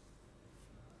combats?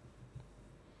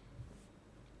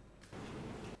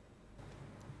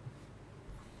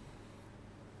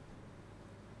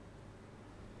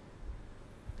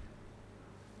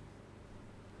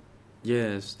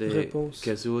 Yes, the Réponse.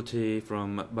 casualty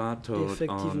from battle on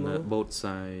Effectivement, both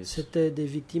sides. C'étaient des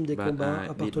victimes des But combats I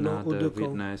did appartenant not aux deux camps.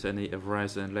 witness any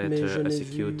arrest and Mais later je n'ai vu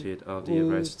executed of the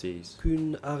arrestees.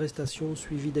 aucune arrestation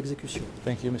suivie d'exécution.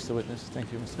 Thank you, Mr. Witness.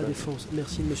 Thank you, Mr. La President. défense.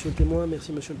 Merci, monsieur le témoin.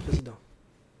 Merci, monsieur le président.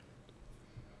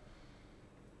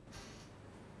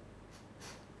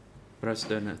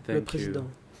 President, Le thank président.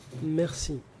 you.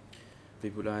 Merci. We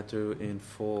would like to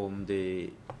inform the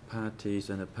parties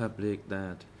and the public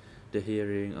that the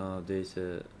hearing of this,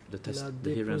 the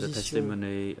hearing of the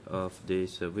testimony of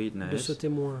this de ce witness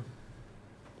témoin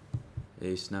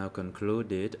is now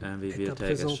concluded, and we est will à take a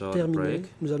présent short terminé. break.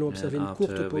 Nous allons observer une courte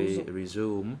After we pause,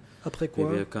 resume, après we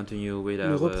quoi will continue with nous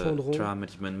our reprendrons trial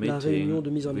management la réunion de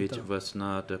mise meeting, en which état was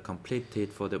not completed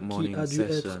for the qui morning a dû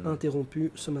être session,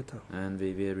 interrompue ce matin. and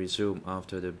we will resume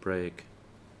after the break.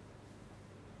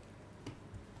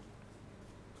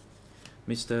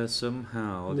 Mr.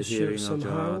 Somehow, the Monsieur hearing of Somehow,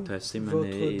 your votre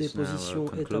testimony is now déposition est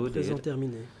à présent concluded,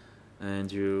 terminée.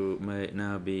 and you may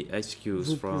now be excused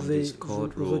Vous from pouvez this vous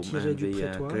courtroom, retirer and du we are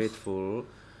prétoire. grateful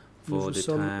Nous for vous the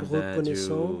sommes time that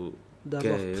reconnaissants you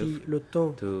d'avoir gave pris le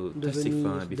temps to de testify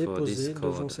venir before this déposer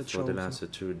devant court cette for the chambre.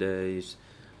 last 2 days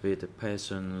with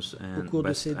patience Au and cours de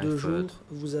best ces 2 effort. jours,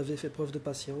 vous avez fait preuve de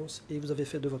patience et vous avez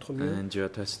fait de votre mieux. And your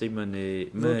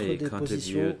testimony Votre may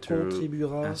déposition contribute to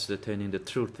contribuera ascertaining the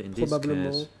truth in this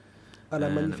probablement case. à la And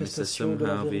Mr. manifestation de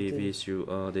la Somehow, we vérité. wish you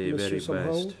all the Monsieur very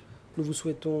Somehow, best, nous vous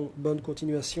souhaitons bonne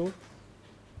continuation,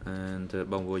 and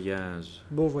bon voyage.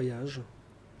 bon voyage.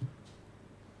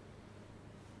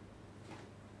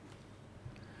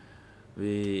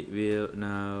 We will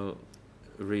now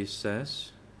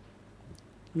recess,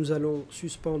 Nous allons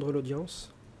suspendre l'audience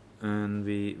and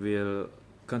we will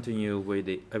continue with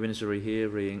the evidentiary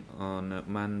hearing on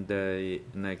Monday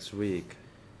next week.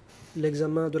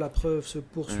 L'examen de la preuve se And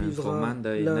for poursuivra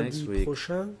Monday lundi next week,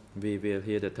 prochain. we will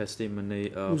hear the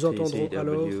testimony of Nous entendrons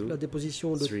alors TCW la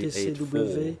déposition de 384.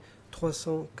 TCW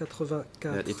That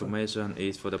 384. information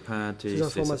is for the parties, Ces the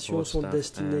informations support sont staff,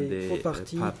 destinées and aux the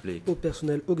partis, public. au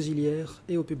personnel auxiliaire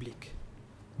et au public.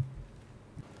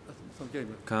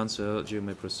 Counsel, you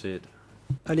may proceed.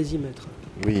 Allez-y, maître.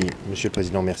 Oui, Monsieur le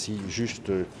Président, merci.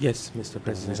 Juste Yes, Mr. pour vous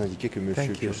President. indiquer que Monsieur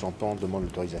Thank you. Kyosampan demande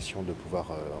l'autorisation de pouvoir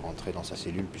rentrer dans sa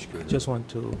cellule puisque Just want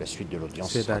to la suite de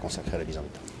l'audience say sera that consacrée à la mise en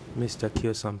état. Mr.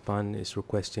 Kyosampan is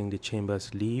requesting the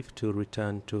chamber's leave to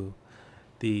return to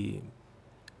the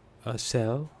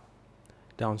cell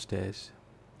downstairs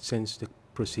since the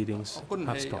proceedings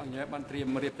have stopped.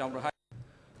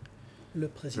 Le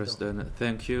président. President,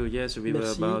 thank you. Yes, we were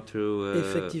Merci. about to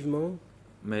Effectivement,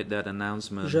 make that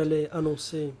announcement. j'allais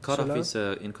annoncer Court cela.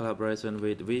 officer, in collaboration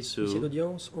with Ici Visu,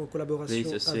 l'audience, en collaboration please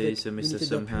avec assist Mr. l'unité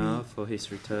Somehow d'appui for his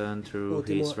return au to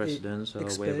témoin his et residence or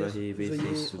wherever expert, he veuillez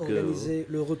wishes to go. organiser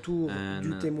le retour And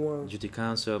du témoin. Duty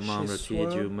Counsel Member chez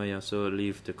Kid, soi. you may also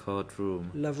leave the courtroom.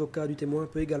 L'avocat du témoin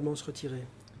peut également se retirer.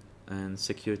 And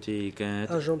security guard,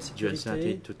 Agent de you are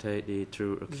sécurité, to take the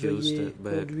two veuillez accused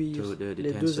back conduire to the les deux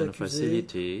detention accusés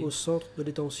facility au centre de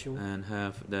détention. and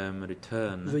have them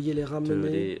return Veuillez les to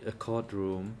ramener the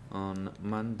courtroom on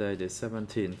Monday the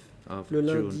 17th of le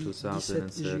June lundi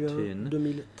 17 juin 2013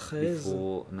 2013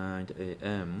 before 9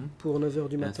 a.m. pour 9h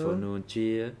du As for matin. Noon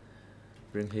Jia,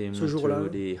 bring him Ce jour-là, to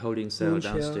the holding cell Noon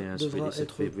Jia downstairs devra which is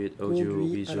être equipped with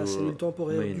conduit à la audio-visual cellule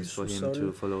temporaire du means for him to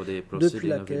sous-sol, follow the depuis proceeding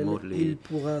laquelle remotely. il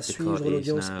pourra The suivre court is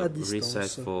l'audience now à distance.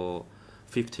 recessed for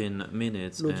 15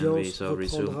 minutes and we L'audience shall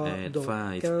resume reprendra at dans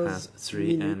 5 15 past 3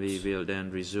 and we minutes will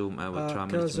then resume our à trial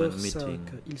management 15h05. meeting.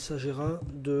 Il s'agira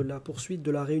de la poursuite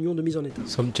de la réunion de mise en état.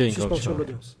 Some change Suspension de option.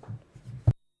 l'audience.